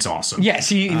on. It's awesome. Yeah,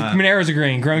 see, Monero's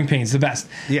agreeing. Growing Pains, the best.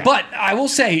 Yeah. But I will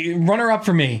say, runner up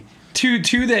for me.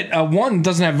 Two that one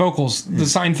doesn't have vocals. The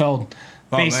Seinfeld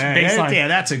bass line. Yeah,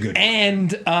 that's a good one.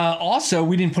 And also,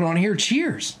 we didn't put on here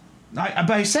Cheers.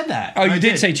 But I said that. Oh, you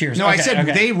did say Cheers. No, I said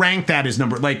they rank that as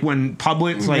number, like when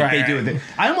Publix, they do it.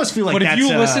 I almost feel like but that's if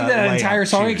you listen to that entire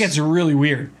song, Cheers. It gets really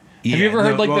weird. Yeah, have you ever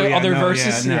heard the other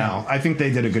verses? Yeah, no, I think they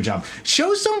did a good job.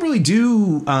 Shows don't really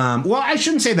do. Well, I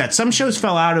shouldn't say that. Some shows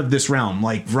fell out of this realm.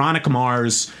 Like Veronica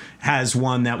Mars has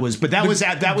one that was, but that was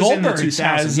in the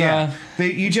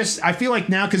 2000s. I feel like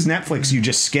now because Netflix, you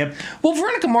just skip. Well,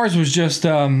 Veronica Mars was just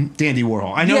Dandy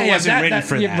Warhol. I know it wasn't written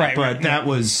for that, but that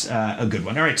was a good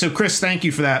one. All right, so Chris, thank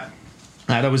you for that.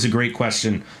 That was a great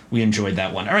question. We enjoyed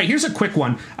that one. All right, here's a quick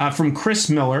one from Chris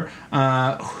Miller.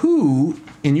 Who,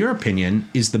 in your opinion,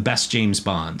 is the best James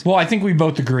Bond? Well, I think we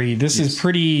both agree. This is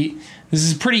pretty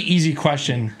easy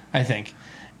question, I think.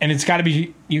 And it's got to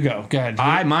be you go. Go ahead.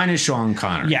 Mine is Sean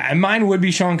Connery. Yeah, and mine would be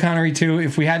Sean Connery too.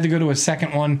 If we had to go to a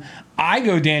second one, I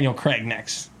go Daniel Craig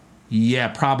next. Yeah,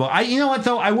 probably. You know what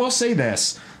though? I will say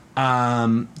this.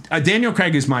 Daniel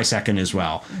Craig is my second as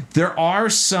well.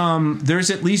 There's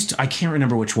at least, I can't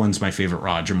remember which one's my favorite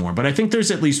Roger Moore, but I think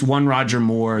there's at least one Roger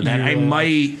Moore that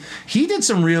he did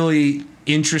some really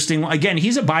interesting, again,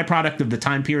 he's a byproduct of the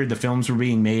time period the films were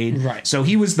being made. Right. So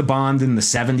he was the Bond in the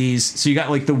 70s. So you got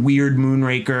like the weird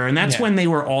Moonraker, and that's when they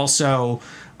were also,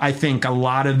 I think, a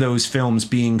lot of those films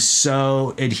being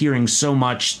adhering so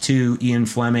much to Ian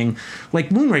Fleming. Like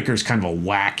Moonraker is kind of a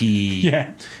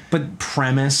wacky, but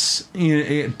premise,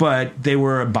 but they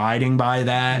were abiding by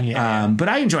that. Yeah. But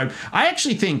I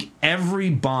actually think every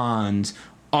Bond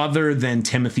other than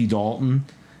Timothy Dalton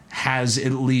has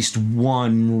at least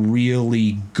one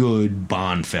really good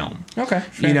Bond film. Okay.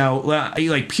 Fair. You know,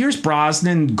 like Pierce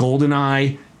Brosnan,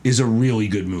 GoldenEye is a really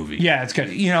good movie. Yeah, it's good.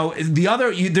 You know,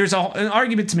 there's an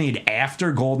argument to be made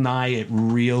after GoldenEye, it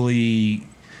really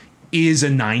is a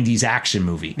 90s action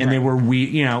movie. And they were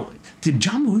did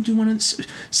John Woo do one of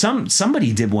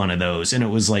somebody did one of those, and it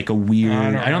was like a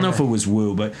weird, I don't know if it was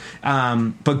Woo, but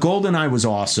GoldenEye was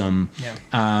awesome.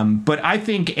 Yeah. But I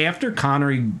think after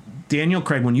Connery, Daniel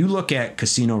Craig, when you look at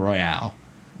Casino Royale,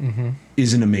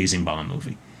 is an amazing Bond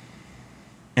movie.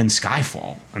 And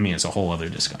Skyfall, I mean, it's a whole other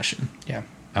discussion. Yeah.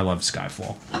 I love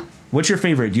Skyfall. What's your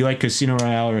favorite? Do you like Casino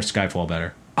Royale or Skyfall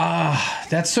better?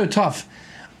 That's so tough.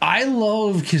 I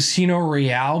love Casino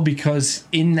Royale because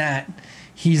in that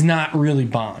he's not really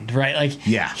Bond, right? Like,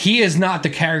 he is not the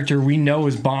character we know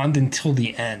as Bond until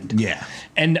the end. Yeah.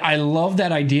 And I love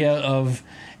that idea of...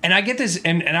 And I get this,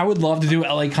 and I would love to do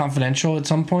LA Confidential at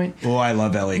some point. Oh, I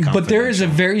love LA Confidential. But there is a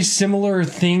very similar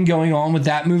thing going on with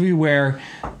that movie where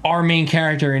our main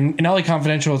character, in LA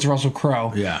Confidential, it's Russell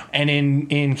Crowe. Yeah. And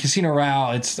in Casino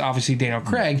Royale, it's obviously Daniel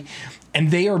Craig.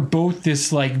 And they are both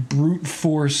this, like, brute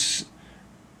force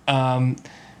kind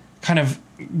of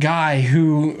guy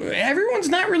who everyone's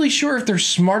not really sure if they're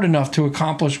smart enough to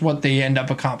accomplish what they end up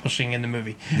accomplishing in the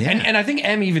movie. Yeah. And I think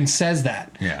Em even says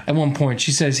that Yeah. at one point.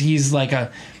 She says he's like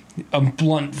a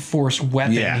blunt force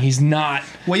weapon. Yeah. He's not.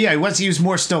 Well, yeah, he was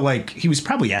more still like, he was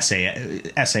probably SAS.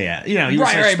 You know, he was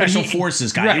Right, a but special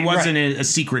forces guy. right, he wasn't a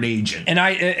secret agent. And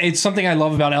it's something I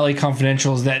love about LA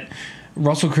Confidential is that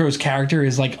Russell Crowe's character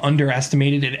is like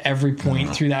underestimated at every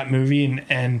point through that movie,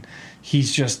 and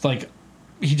he's just like,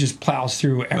 he just plows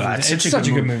through everything. It's such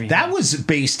a good movie. That was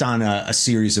based on a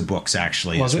series of books,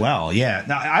 actually, Was as it? well. Yeah.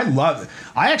 Now,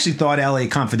 I actually thought LA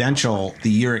Confidential,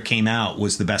 the year it came out,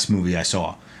 was the best movie I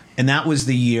saw. And that was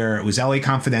the year, it was LA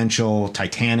Confidential,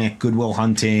 Titanic, Good Will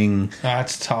Hunting.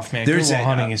 That's tough, man. Good Will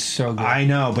Hunting is so good. I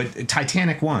know, but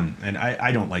Titanic won, and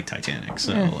I don't like Titanic,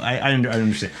 so I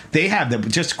understand. They have,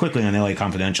 just quickly on LA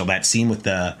Confidential, that scene with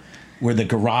where the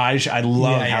garage, I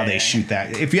love how they shoot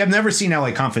that. If you have never seen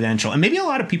LA Confidential, and maybe a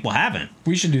lot of people haven't.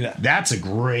 We should do that. That's a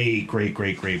great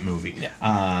movie. Yeah.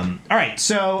 All right,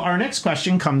 so our next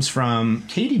question comes from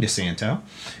Katie DeSanto.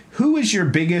 Who is your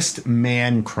biggest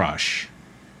man crush?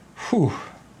 Whew.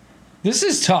 This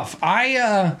is tough.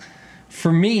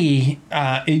 For me,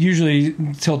 it usually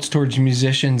tilts towards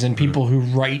musicians and people who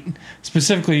write,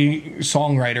 specifically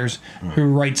songwriters who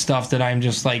write stuff that I'm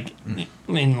just like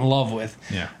in love with.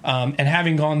 Yeah. And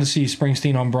having gone to see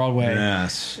Springsteen on Broadway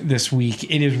this week,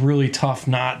 it is really tough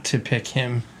not to pick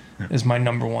him as my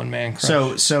number one man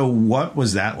crush. So what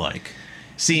was that like?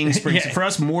 Seeing Springsteen, for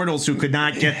us mortals who could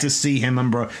not get to see him on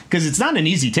Broadway, because it's not an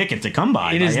easy ticket to come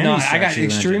by. It is not. I got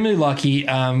extremely lucky.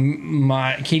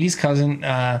 My Katie's cousin,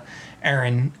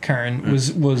 Erin Curran,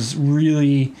 was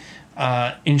really.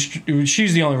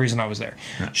 She's the only reason I was there.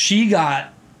 Yeah. She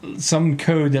got some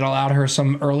code that allowed her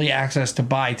some early access to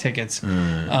buy tickets,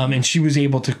 and she was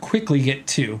able to quickly get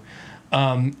two.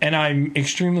 And I'm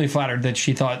extremely flattered that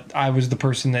she thought I was the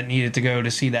person that needed to go to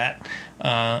see that,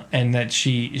 and that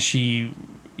she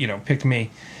picked me.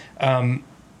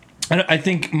 I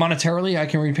think monetarily I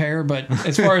can repay her, but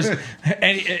as far as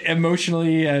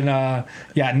emotionally and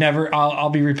never.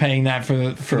 I'll be repaying that for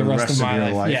the rest of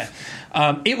my life.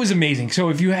 Yeah, it was amazing. So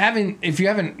if you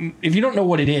don't know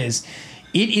what it is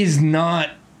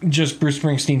not just Bruce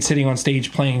Springsteen sitting on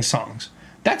stage playing songs.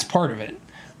 That's part of it,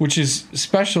 which is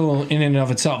special in and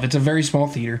of itself. It's a very small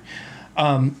theater.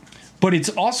 But it's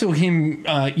also him,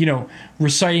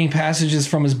 reciting passages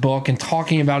from his book and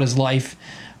talking about his life.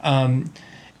 And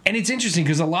it's interesting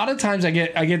because a lot of times I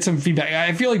get some feedback.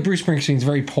 I feel like Bruce Springsteen is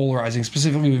very polarizing,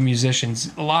 specifically with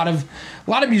musicians. A lot of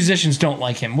musicians don't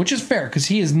like him, which is fair because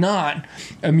he is not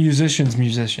a musician's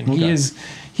musician. Okay.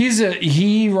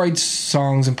 He writes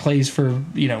songs and plays for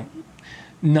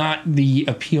not the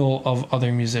appeal of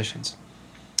other musicians.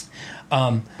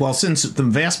 Well, since the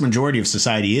vast majority of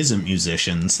society isn't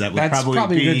musicians, that would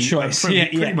probably be a good choice.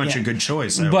 Pretty much a good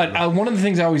choice. But one of the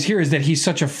things I always hear is that he's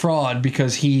such a fraud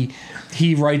because he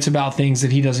writes about things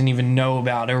that he doesn't even know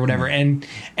about or whatever, and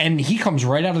he comes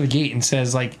right out of the gate and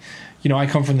says like, I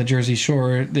come from the Jersey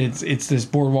Shore. It's this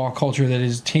boardwalk culture that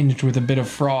is tinged with a bit of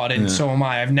fraud, and so am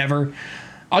I.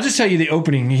 I'll just tell you the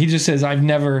opening. He just says, I've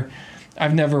never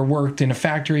worked in a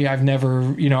factory. I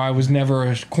was never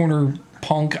a corner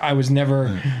punk. I was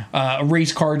never a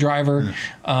race car driver.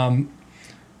 And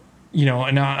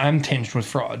I'm tinged with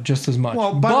fraud just as much.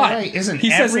 Well, by the way, isn't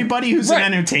everybody who's an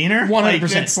entertainer?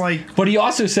 100%. But he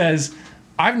also says,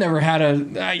 I've never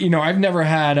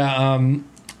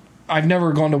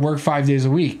gone to work 5 days a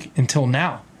week until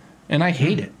now. And I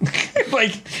hate it.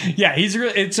 He's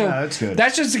really. That's good.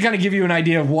 That's just to kind of give you an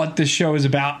idea of what this show is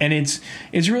about, and it's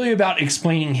really about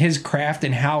explaining his craft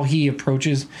and how he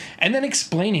approaches, and then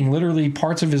explaining literally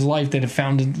parts of his life that have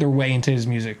found their way into his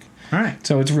music. All right,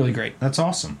 so it's really great. That's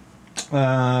awesome.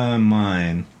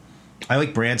 Mine. I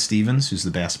like Brad Stevens, who's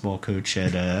the basketball coach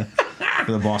at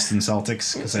for the Boston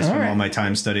Celtics, because I spent all my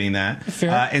time studying that.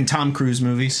 Fair. And Tom Cruise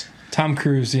movies. Tom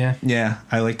Cruise, yeah. Yeah,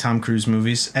 I like Tom Cruise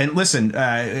movies. And listen,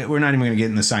 we're not even going to get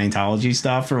into Scientology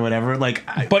stuff or whatever.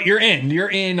 But you're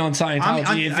in on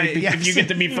Scientology if you get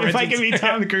to be friends. If I can be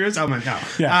Tom Cruise, I'm like, no.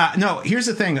 Yeah. No, here's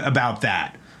the thing about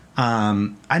that.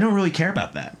 I don't really care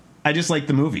about that. I just like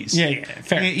the movies. Yeah,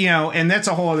 fair. And that's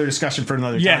a whole other discussion for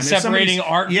another time. Yeah, separating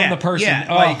art from the person. Yeah,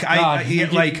 I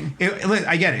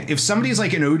get it. If somebody's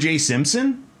like an O.J.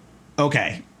 Simpson,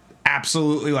 okay.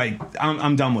 Absolutely,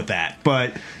 I'm done with that.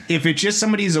 But if it's just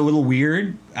somebody's a little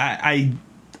weird, I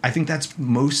think that's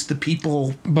most the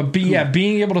people. But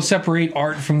being able to separate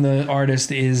art from the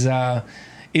artist is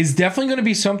definitely going to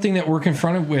be something that we're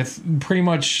confronted with pretty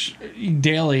much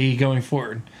daily going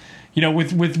forward.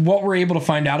 With what we're able to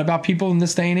find out about people in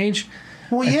this day and age,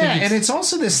 Well, yeah, and it's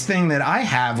also this thing that I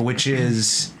have, which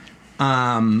is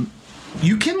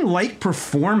you can like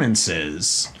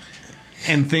performances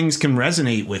and things can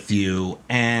resonate with you,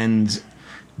 and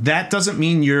that doesn't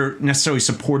mean you're necessarily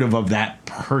supportive of that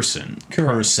person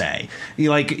per se.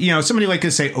 Somebody like to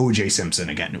say O.J. Simpson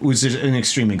again, who's an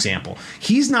extreme example.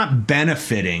 He's not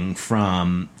benefiting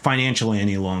from financially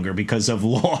any longer because of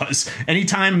laws.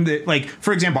 Anytime that, like,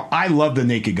 for example, I love The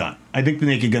Naked Gun. I think The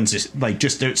Naked Gun's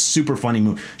just a super funny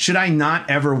movie. Should I not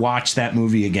ever watch that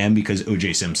movie again because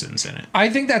O.J. Simpson's in it? I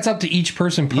think that's up to each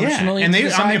person personally. Yeah,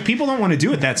 and if people don't want to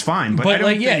do it, that's fine. But I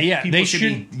don't think people they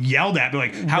should be yelled at.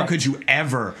 Like, how could you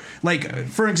ever? Like,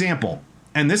 for example,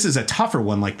 and this is a tougher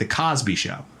one, like The Cosby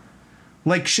Show.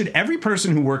 Like, should every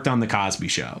person who worked on The Cosby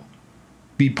Show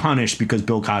be punished because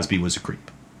Bill Cosby was a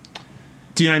creep?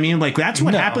 Do you know what I mean? Like, that's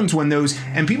what happens when those...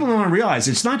 And people don't realize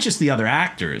it's not just the other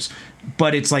actors,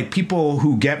 but it's like people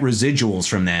who get residuals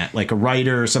from that, like a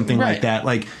writer or something like that.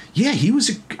 Like, yeah, he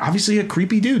was obviously a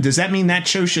creepy dude. Does that mean that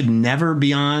show should never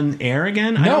be on air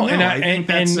again? No, and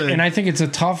I think it's a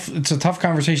tough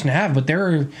conversation to have, but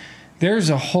there's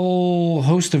a whole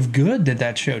host of good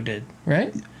that show did,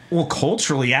 right? Well,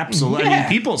 culturally, absolutely. Yeah.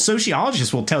 I mean,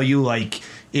 sociologists will tell you, like,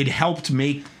 it helped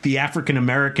make the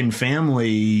African-American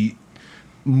family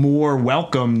more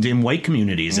welcomed in white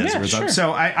communities as a result. Sure.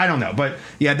 So I don't know. But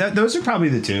yeah, those are probably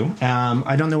the two.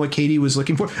 I don't know what Katie was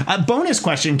looking for. Bonus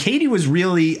question. Katie was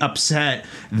really upset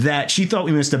that she thought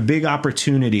we missed a big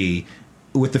opportunity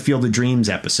with the Field of Dreams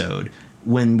episode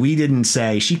when we didn't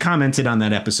say. She commented on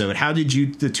that episode. How did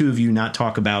the two of you not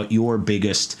talk about your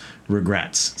biggest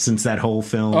regrets since that whole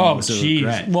film was a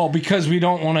regret? Well, because we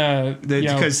don't want to.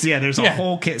 Because there's a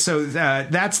whole kit. So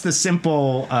that's the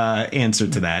simple answer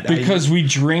to that. Because we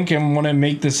drink and want to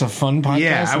make this a fun podcast.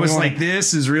 Yeah, I was like,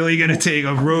 this is really going to take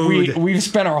a road. We've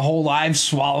spent our whole lives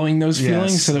swallowing those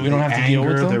feelings so that we don't have to deal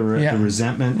with them. The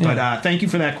resentment. Yeah. But thank you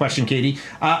for that question, Katie.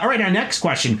 All right, our next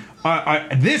question.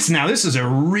 This is a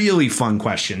really fun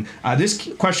question. This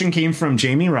question came from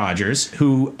Jamie Rogers,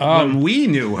 who when we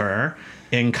knew her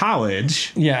in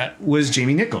college, was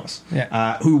Jamie Nichols,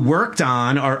 who worked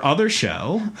on our other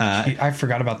show. I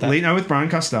forgot about that. Late Night with Brian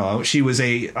Costello. She was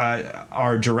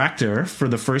our director for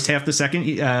the first half of the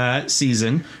second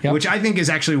season, which I think is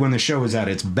actually when the show was at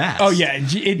its best. Oh yeah,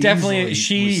 it definitely.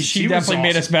 She definitely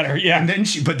made us better. Yeah, and then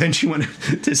she went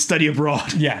to study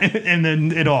abroad. Yeah, and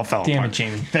then it all fell apart. Damn it,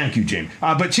 Jamie. Thank you, Jamie.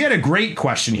 But she had a great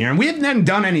question here, and we haven't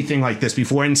done anything like this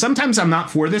before. And sometimes I'm not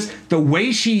for this. The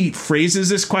way she phrases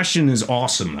this question is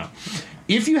awesome, though.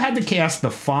 If you had to cast the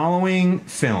following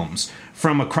films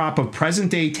from a crop of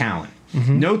present-day talent,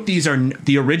 note these are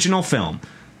the original film,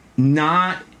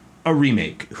 not a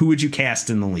remake, who would you cast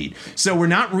in the lead? So we're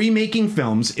not remaking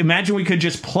films. Imagine we could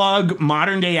just plug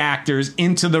modern-day actors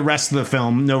into the rest of the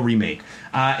film, no remake.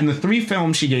 And the three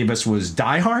films she gave us was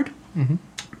Die Hard,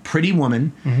 Pretty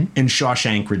Woman, and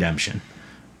Shawshank Redemption.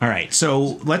 All right,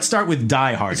 so let's start with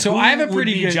Die Hard. So I have a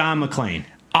pretty good... John McClane.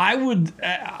 I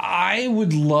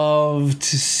would love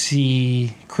to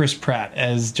see Chris Pratt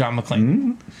as John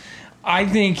McClane. I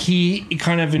think he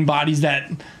kind of embodies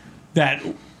that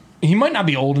he might not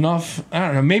be old enough. I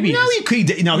don't know. Maybe he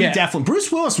definitely.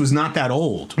 Bruce Willis was not that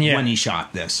old when he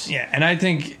shot this. Yeah, and I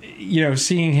think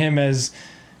seeing him as,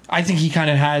 I think he kind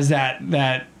of has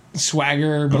that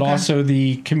swagger, but also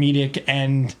the comedic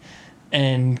and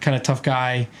kind of tough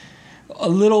guy. A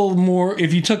little more.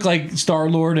 If you took like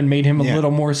Star-Lord and made him a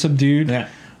little more subdued,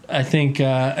 I think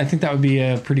that would be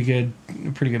a pretty good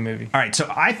movie. All right,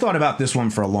 so I thought about this one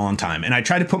for a long time, and I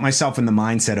tried to put myself in the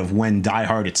mindset of when Die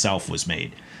Hard itself was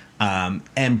made.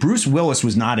 And Bruce Willis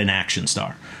was not an action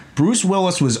star. Bruce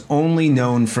Willis was only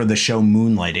known for the show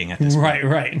Moonlighting at this point.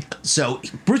 Right. So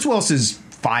Bruce Willis is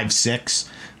 5'6",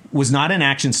 was not an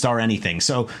action star or anything.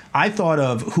 So I thought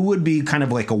of who would be kind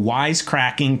of like a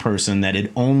wisecracking person that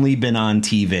had only been on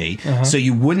TV. So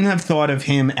you wouldn't have thought of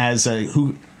him as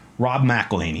Rob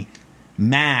McElhenney.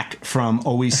 Mac from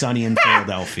Always Sunny in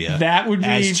Philadelphia. That would be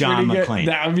as John McClane.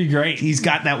 That would be great. He's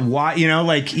got that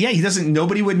he doesn't.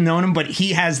 Nobody would know him, but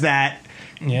he has that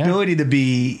ability to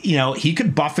be. He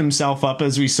could buff himself up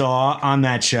as we saw on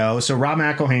that show. So Rob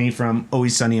McElhenney from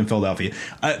Always Sunny in Philadelphia.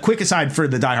 Quick aside for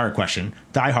the Die Hard question: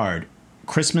 Die Hard,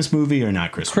 Christmas movie or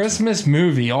not Christmas? Christmas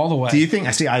movie all the way. Do you think?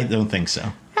 I don't think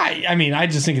so. I mean, I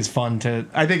just think it's fun to...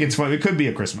 I think it's fun. It could be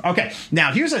a Christmas. Okay,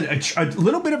 now here's a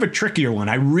little bit of a trickier one.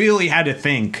 I really had to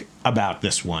think about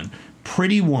this one.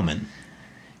 Pretty Woman.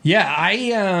 Yeah,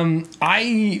 I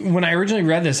when I originally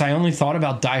read this, I only thought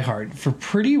about Die Hard. For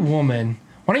Pretty Woman,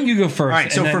 why don't you go first? All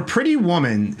right, so for Pretty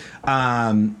Woman,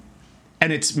 and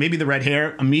it's maybe the red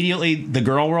hair, immediately the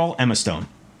girl role, Emma Stone.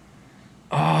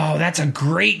 Oh, that's a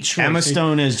great choice. Emma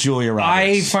Stone as Julia I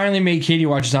Roberts. finally made Katie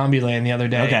watch Zombieland the other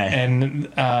day. Okay.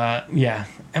 And yeah,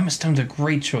 Emma Stone's a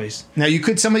great choice. Now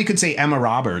somebody could say Emma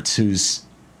Roberts, who's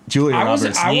Julia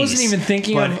Roberts' I wasn't niece, even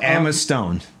thinking but of Emma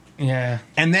Stone. Yeah.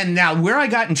 And then now where I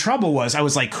got in trouble was I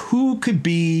was like, who could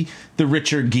be the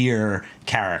Richard Gere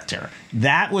character?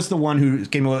 That was the one who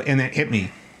came and it hit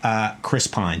me. Chris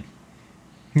Pine.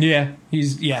 Yeah,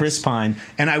 Chris Pine,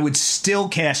 and I would still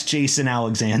cast Jason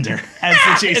Alexander as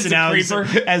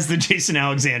the Jason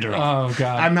Alexander. Oh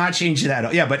God, I'm not changing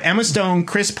that. Yeah, but Emma Stone,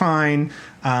 Chris Pine.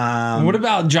 What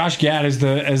about Josh Gad as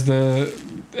the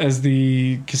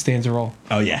Costanza role?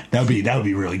 Oh yeah, that would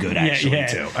be really good actually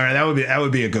too. All right, that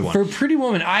would be a good one. For Pretty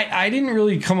Woman, I didn't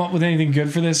really come up with anything good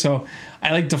for this, so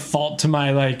I like default to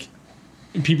my like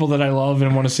people that I love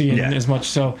and want to see in as much.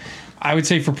 So I would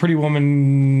say for Pretty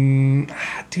Woman,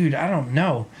 dude, I don't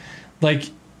know. Like,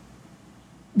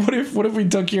 what if we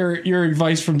took your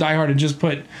advice from Die Hard and just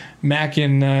put Mac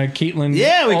and Caitlin?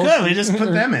 Yeah, we could. We just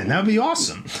put them in. That would be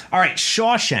awesome. All right,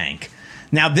 Shawshank.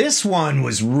 Now this one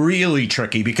was really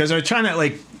tricky because I was trying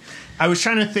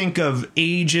to think of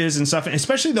ages and stuff, and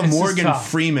especially the Morgan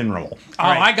Freeman role.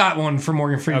 Right. I got one for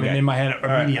Morgan Freeman in my head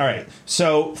immediately. All right.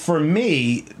 So for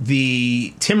me,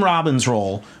 the Tim Robbins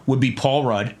role would be Paul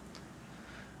Rudd.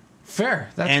 Fair.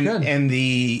 That's good. And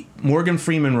the Morgan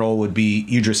Freeman role would be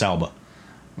Idris Elba.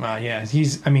 Yeah,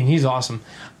 he's awesome.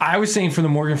 I was saying for the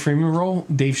Morgan Freeman role,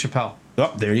 Dave Chappelle.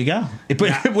 Oh, there you go.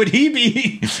 But would he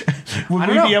be? Would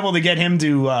we be able to get him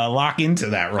to lock into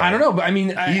that role? I don't know, but I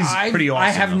mean, he's pretty awesome. I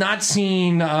have not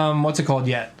seen what's it called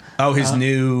yet. Oh, his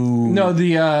new. No,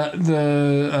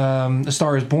 the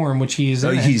Star Is Born, which he's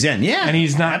in. He's in, yeah, and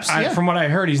he's not. From what I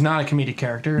heard, he's not a comedic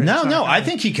character. No, I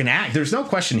think he can act. There's no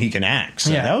question he can act. So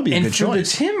that would be a good choice. And for the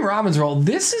Tim Robbins role,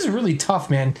 this is really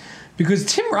tough, man, because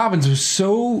Tim Robbins was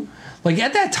so like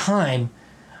at that time.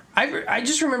 I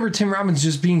just remember Tim Robbins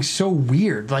just being so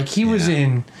weird. Like he was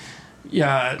in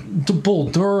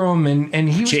Bull Durham and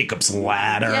he was Jacob's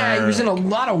Ladder. Yeah, he was in a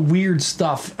lot of weird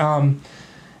stuff. And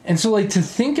so like to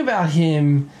think about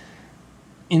him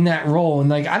in that role, and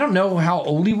like I don't know how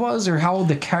old he was or how old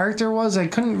the character was. I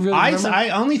couldn't really remember. I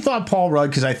only thought Paul Rudd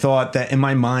because I thought that in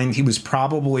my mind he was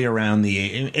probably around the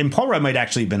age, and Paul Rudd might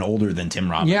actually have been older than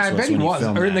Tim Robbins. Yeah, I bet he was.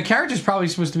 Or the character's probably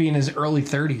supposed to be in his early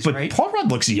 30s, but right? Paul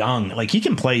Rudd looks young. Like he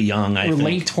can play young. I think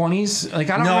late 20s. Like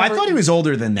I don't. No, I thought he was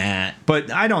older than that,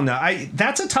 but I don't know.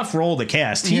 That's a tough role to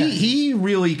cast. He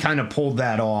really kind of pulled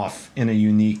that off in a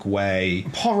unique way.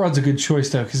 Paul Rudd's a good choice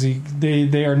though because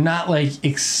they are not like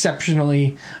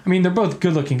exceptionally. I mean, they're both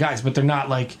good-looking guys, but they're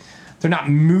not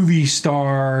movie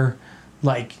star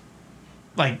like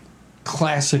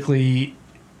classically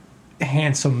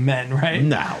handsome men, right?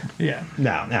 No. Yeah.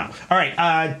 No. All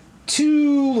right.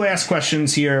 Two last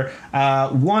questions here.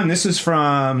 One, this is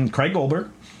from Craig Goldberg.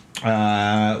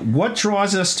 What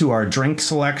draws us to our drink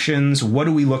selections? What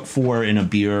do we look for in a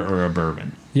beer or a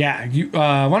bourbon? Yeah,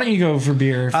 why don't you go for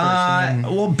beer first?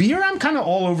 Well, beer, I'm kind of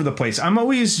all over the place. I'm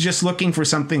always just looking for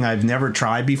something I've never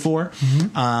tried before.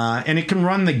 Mm-hmm. And it can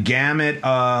run the gamut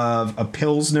of a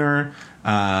Pilsner.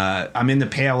 I'm into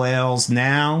pale ales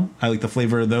now. I like the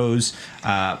flavor of those.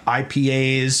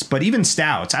 IPAs, but even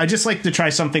stouts. I just like to try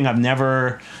something I've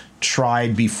never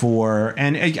tried before,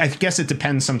 and I guess it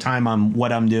depends sometime on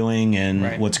what I'm doing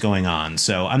and what's going on.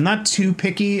 So I'm not too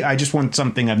picky. I just want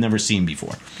something I've never seen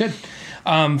before. Good.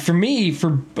 For me,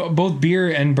 for both beer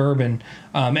and bourbon,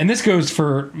 and this goes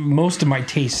for most of my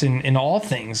tastes in all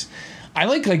things, I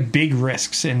like big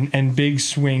risks and big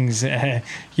swings.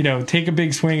 Take a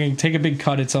big swing and take a big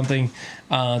cut at something,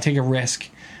 take a risk.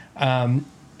 And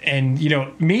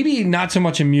maybe not so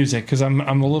much in music because I'm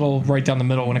a little right down the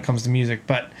middle when it comes to music,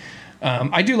 but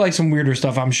I do like some weirder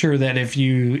stuff. I'm sure that if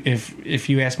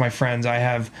you ask my friends, I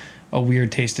have a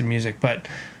weird taste in music, but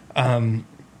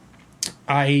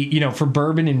for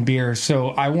bourbon and beer,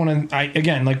 so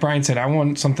again, like Brian said, I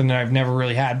want something that I've never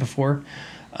really had before.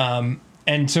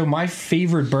 And so my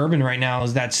favorite bourbon right now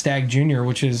is that Stag Junior,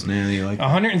 which is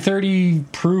 130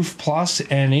 proof plus,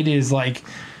 and it is like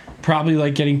probably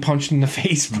like getting punched in the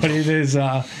face, but it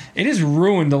has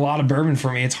ruined a lot of bourbon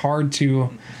for me. It's hard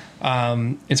to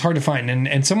find.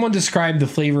 And someone described the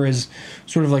flavor as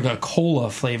sort of like a cola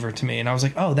flavor to me, and I was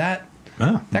like, that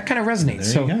kind of resonates.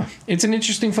 So it's an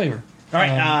interesting flavor. All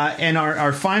right, and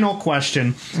our final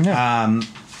question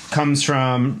comes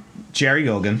from Jerry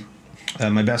Gilgan,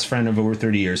 my best friend of over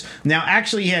 30 years. Now,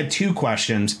 actually, he had two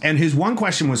questions, and his one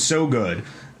question was so good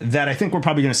that I think we're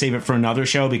probably going to save it for another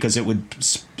show because it would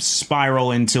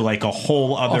spiral into like a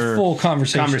whole other full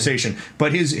conversation.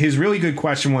 But his really good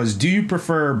question was, do you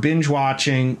prefer binge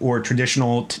watching or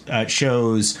traditional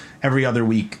shows every other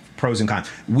week? Pros and cons.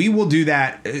 We will do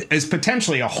that as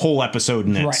potentially a whole episode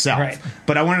in itself. Right.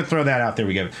 But I want to throw that out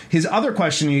there. His other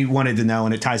question he wanted to know,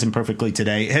 and it ties in perfectly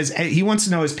today, he wants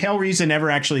to know, has Pale Reason ever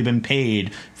actually been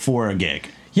paid for a gig?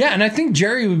 Yeah, and I think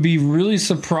Jerry would be really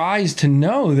surprised to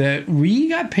know that we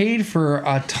got paid for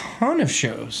a ton of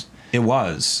shows. It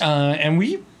was. And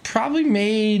we probably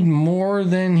made more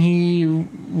than he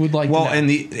would like to know.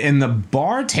 and the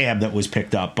bar tab that was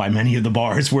picked up by many of the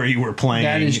bars where you were playing,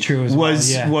 that is true as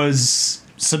was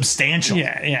substantial.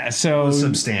 Yeah. So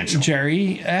substantial.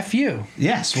 No, F you.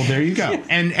 Yes. Well, there you go.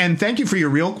 and thank you for your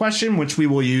real question, which we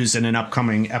will use in an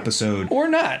upcoming episode. Or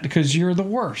not, because you're the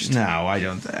worst. No, I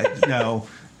don't. No,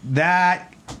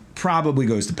 that probably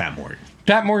goes to Pat Morgan.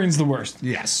 Pat Morgan's the worst.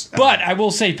 Yes. But I will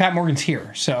say Pat Morgan's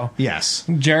here. So yes.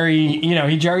 Jerry,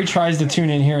 Jerry tries to tune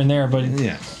in here and there, but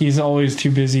he's always too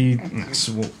busy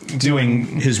doing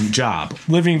his job.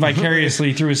 Living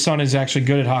vicariously through his son who's actually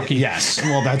good at hockey. Yes.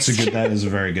 Well, that is a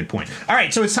very good point. All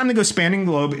right, so it's time to go Spanning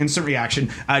the Globe, instant reaction.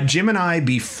 Jim and I,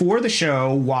 before the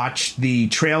show, watched the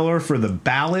trailer for The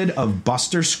Ballad of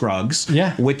Buster Scruggs,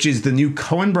 which is the new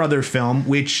Coen Brother film,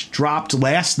 which dropped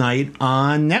last night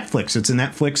on Netflix. It's a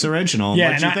Netflix original.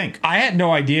 Yeah, what do you think? I had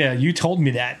no idea. You told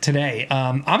me that today.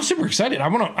 I'm super excited.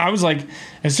 I was like,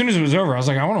 as soon as it was over, I was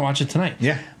like, I want to watch it tonight.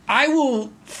 Yeah. I will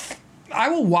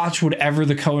watch whatever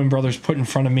the Coen brothers put in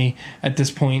front of me at this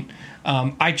point.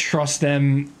 I trust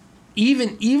them.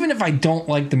 Even if I don't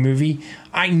like the movie,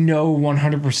 I know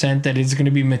 100% that it's going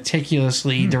to be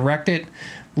meticulously directed,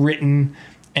 written,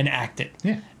 and acted.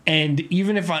 Yeah. And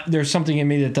even if there's something in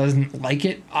me that doesn't like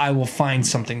it, I will find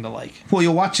something to like. Well,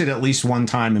 you'll watch it at least one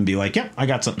time and be like, yep, I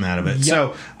got something out of it. Yep.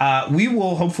 So we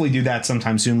will hopefully do that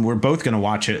sometime soon. We're both going to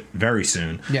watch it very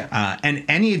soon. Yeah. And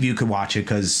any of you could watch it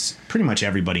because pretty much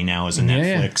everybody now has a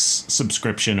Netflix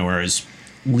subscription or is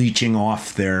leeching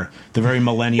off the very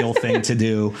millennial thing to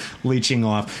do, leeching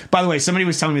off. By the way, somebody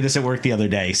was telling me this at work the other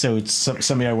day. So it's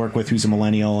somebody I work with who's a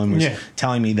millennial and was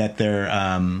telling me that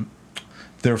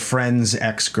their friend's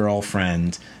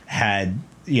ex-girlfriend had,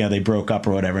 they broke up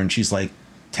or whatever, and she's like,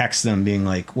 text them being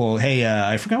like, well, hey,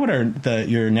 I forgot what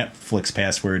your Netflix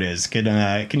password is.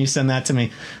 Can you send that to me?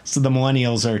 So the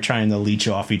millennials are trying to leech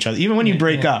off each other. Even when you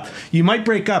break up, you might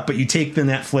break up, but you take the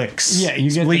Netflix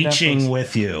you get leeching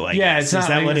with you. I guess. Is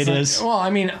that what it is? Well, I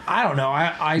mean, I don't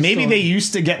know. Maybe they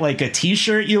used to get like a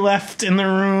T-shirt you left in the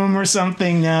room or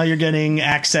something. Now you're getting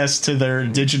access to their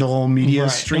digital media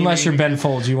streaming. Unless you're Ben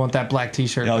Folds, you want that black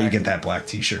T-shirt. Oh, back. You get that black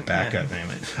T-shirt back. God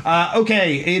damn it.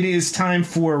 Okay, it is time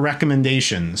for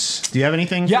recommendations. Do you have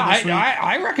anything? Yeah,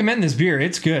 I recommend this beer.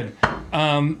 It's good.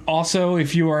 Also,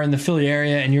 if you are in the Philly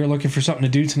area and you're looking for something to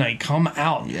do tonight, come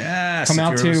out. Yes. Come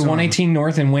out to 118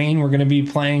 North in Wayne. We're going to be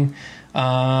playing.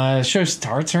 Show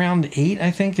starts around 8,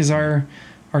 I think, is our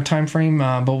time frame.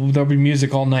 But there'll be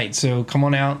music all night. So come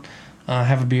on out,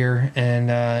 have a beer,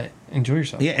 and enjoy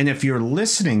yourself. Yeah, and if you're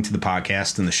listening to the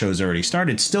podcast and the show's already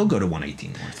started, still go to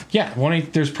 118 North. Yeah,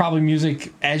 there's probably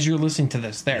music as you're listening to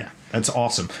this there. Yeah. That's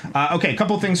awesome. Okay, a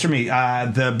couple of things for me.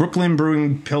 The Brooklyn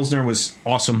Brewing Pilsner was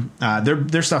awesome.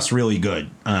 Their stuff's really good.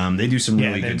 They do some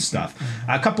really good stuff.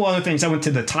 A couple other things. I went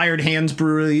to the Tired Hands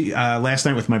Brewery last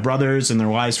night with my brothers and their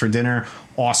wives for dinner.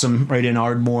 Awesome, right in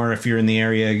Ardmore. If you're in the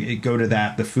area, go to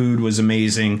that. The food was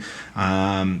amazing.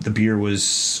 The beer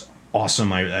was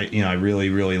awesome. I really,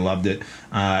 really loved it.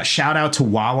 Shout out to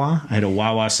Wawa. I had a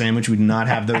Wawa sandwich. We do not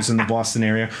have those in the Boston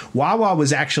area. Wawa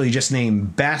was actually just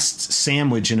named best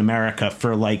sandwich in America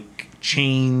for like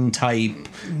chain type.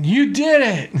 You did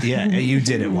it. Yeah, you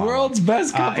did it, Wawa. World's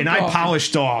best cup of and coffee. I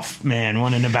polished off, man.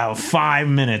 In about 5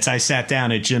 minutes, I sat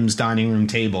down at Jim's dining room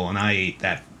table and I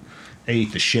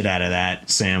ate the shit out of that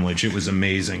sandwich. It was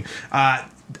amazing.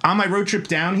 On my road trip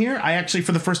down here, I actually,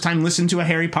 for the first time, listened to a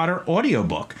Harry Potter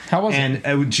audiobook. How was it?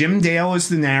 And Jim Dale is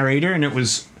the narrator, and it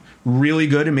was really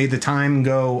good. It made the time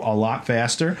go a lot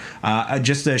faster.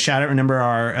 Just a shout out, remember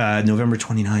our November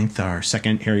 29th, our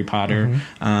second Harry Potter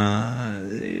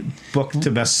book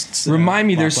to best. Remind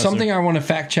me, there's something I want to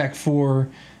fact check for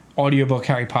audiobook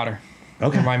Harry Potter.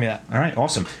 Okay. Remind me of that. All right,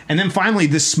 awesome. And then finally,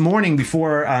 this morning,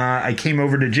 before I came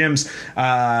over to Jim's,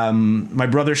 my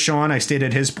brother Sean, I stayed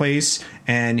at his place,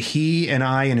 and he and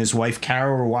I and his wife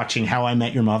Carol were watching How I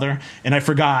Met Your Mother, and I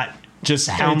forgot just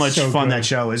how much fun that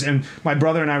show is. And my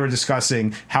brother and I were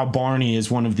discussing how Barney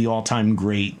is one of the all-time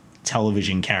great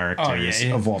television characters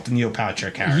of all Neil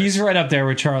Patrick Harris. He's right up there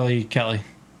with Charlie Kelly.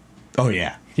 Oh,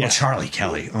 yeah. Well, Charlie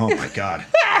Kelly. Oh my God.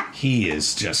 He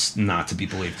is just not to be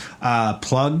believed.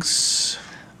 Plugs.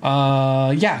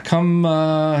 Come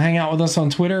hang out with us on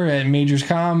Twitter at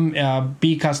MajorsCom,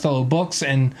 B Costello Books,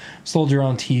 and Soldier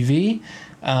on TV.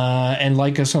 And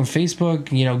like us on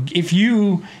Facebook. You know, if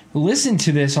you listen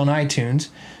to this on iTunes,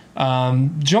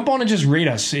 jump on and just rate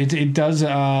us. It does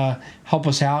help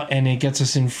us out, and it gets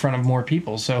us in front of more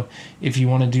people. So if you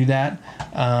want to do that,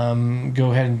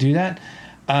 go ahead and do that.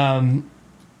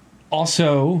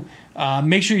 Also,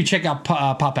 make sure you check out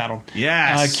Pop Addled.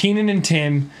 Yes. Keenan and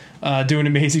Tim do an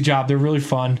amazing job. They're really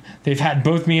fun. They've had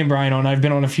both me and Brian on. I've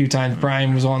been on a few times.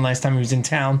 Brian was on last time he was in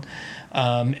town.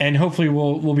 And hopefully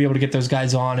we'll be able to get those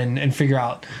guys on and figure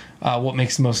out what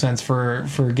makes the most sense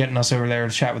for getting us over there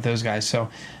to chat with those guys. So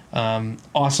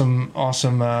awesome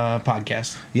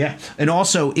podcast. Yeah. And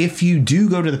also, if you do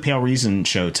go to the Pale Reason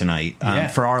show tonight,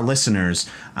 for our listeners,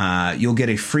 you'll get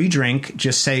a free drink.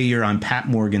 Just say you're on Pat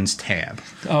Morgan's tab.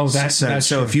 Oh, that's so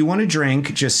true. if you want a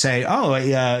drink, just say,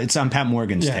 it's on Pat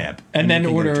Morgan's tab. And then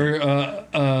order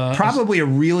probably a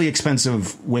really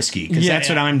expensive whiskey, because that's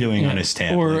what I'm doing on his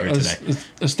tab or later today.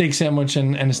 A steak sandwich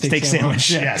and a steak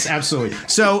sandwich. Yes, absolutely.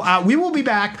 So we will be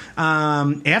back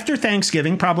after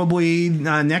Thanksgiving, probably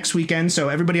next weekend. So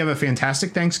everybody have a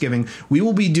fantastic Thanksgiving. We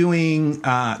will be doing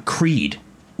Creed,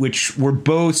 which we're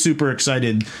both super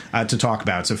excited to talk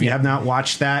about. So if you have not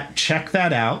watched that, check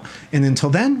that out. And until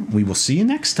then, we will see you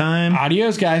next time.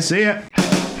 Adios, guys. See ya.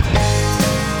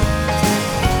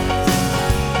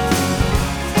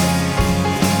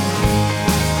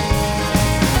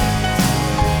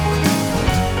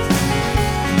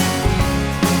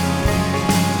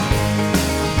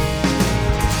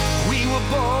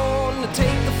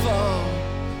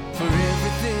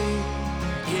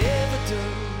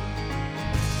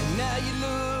 Now you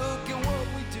look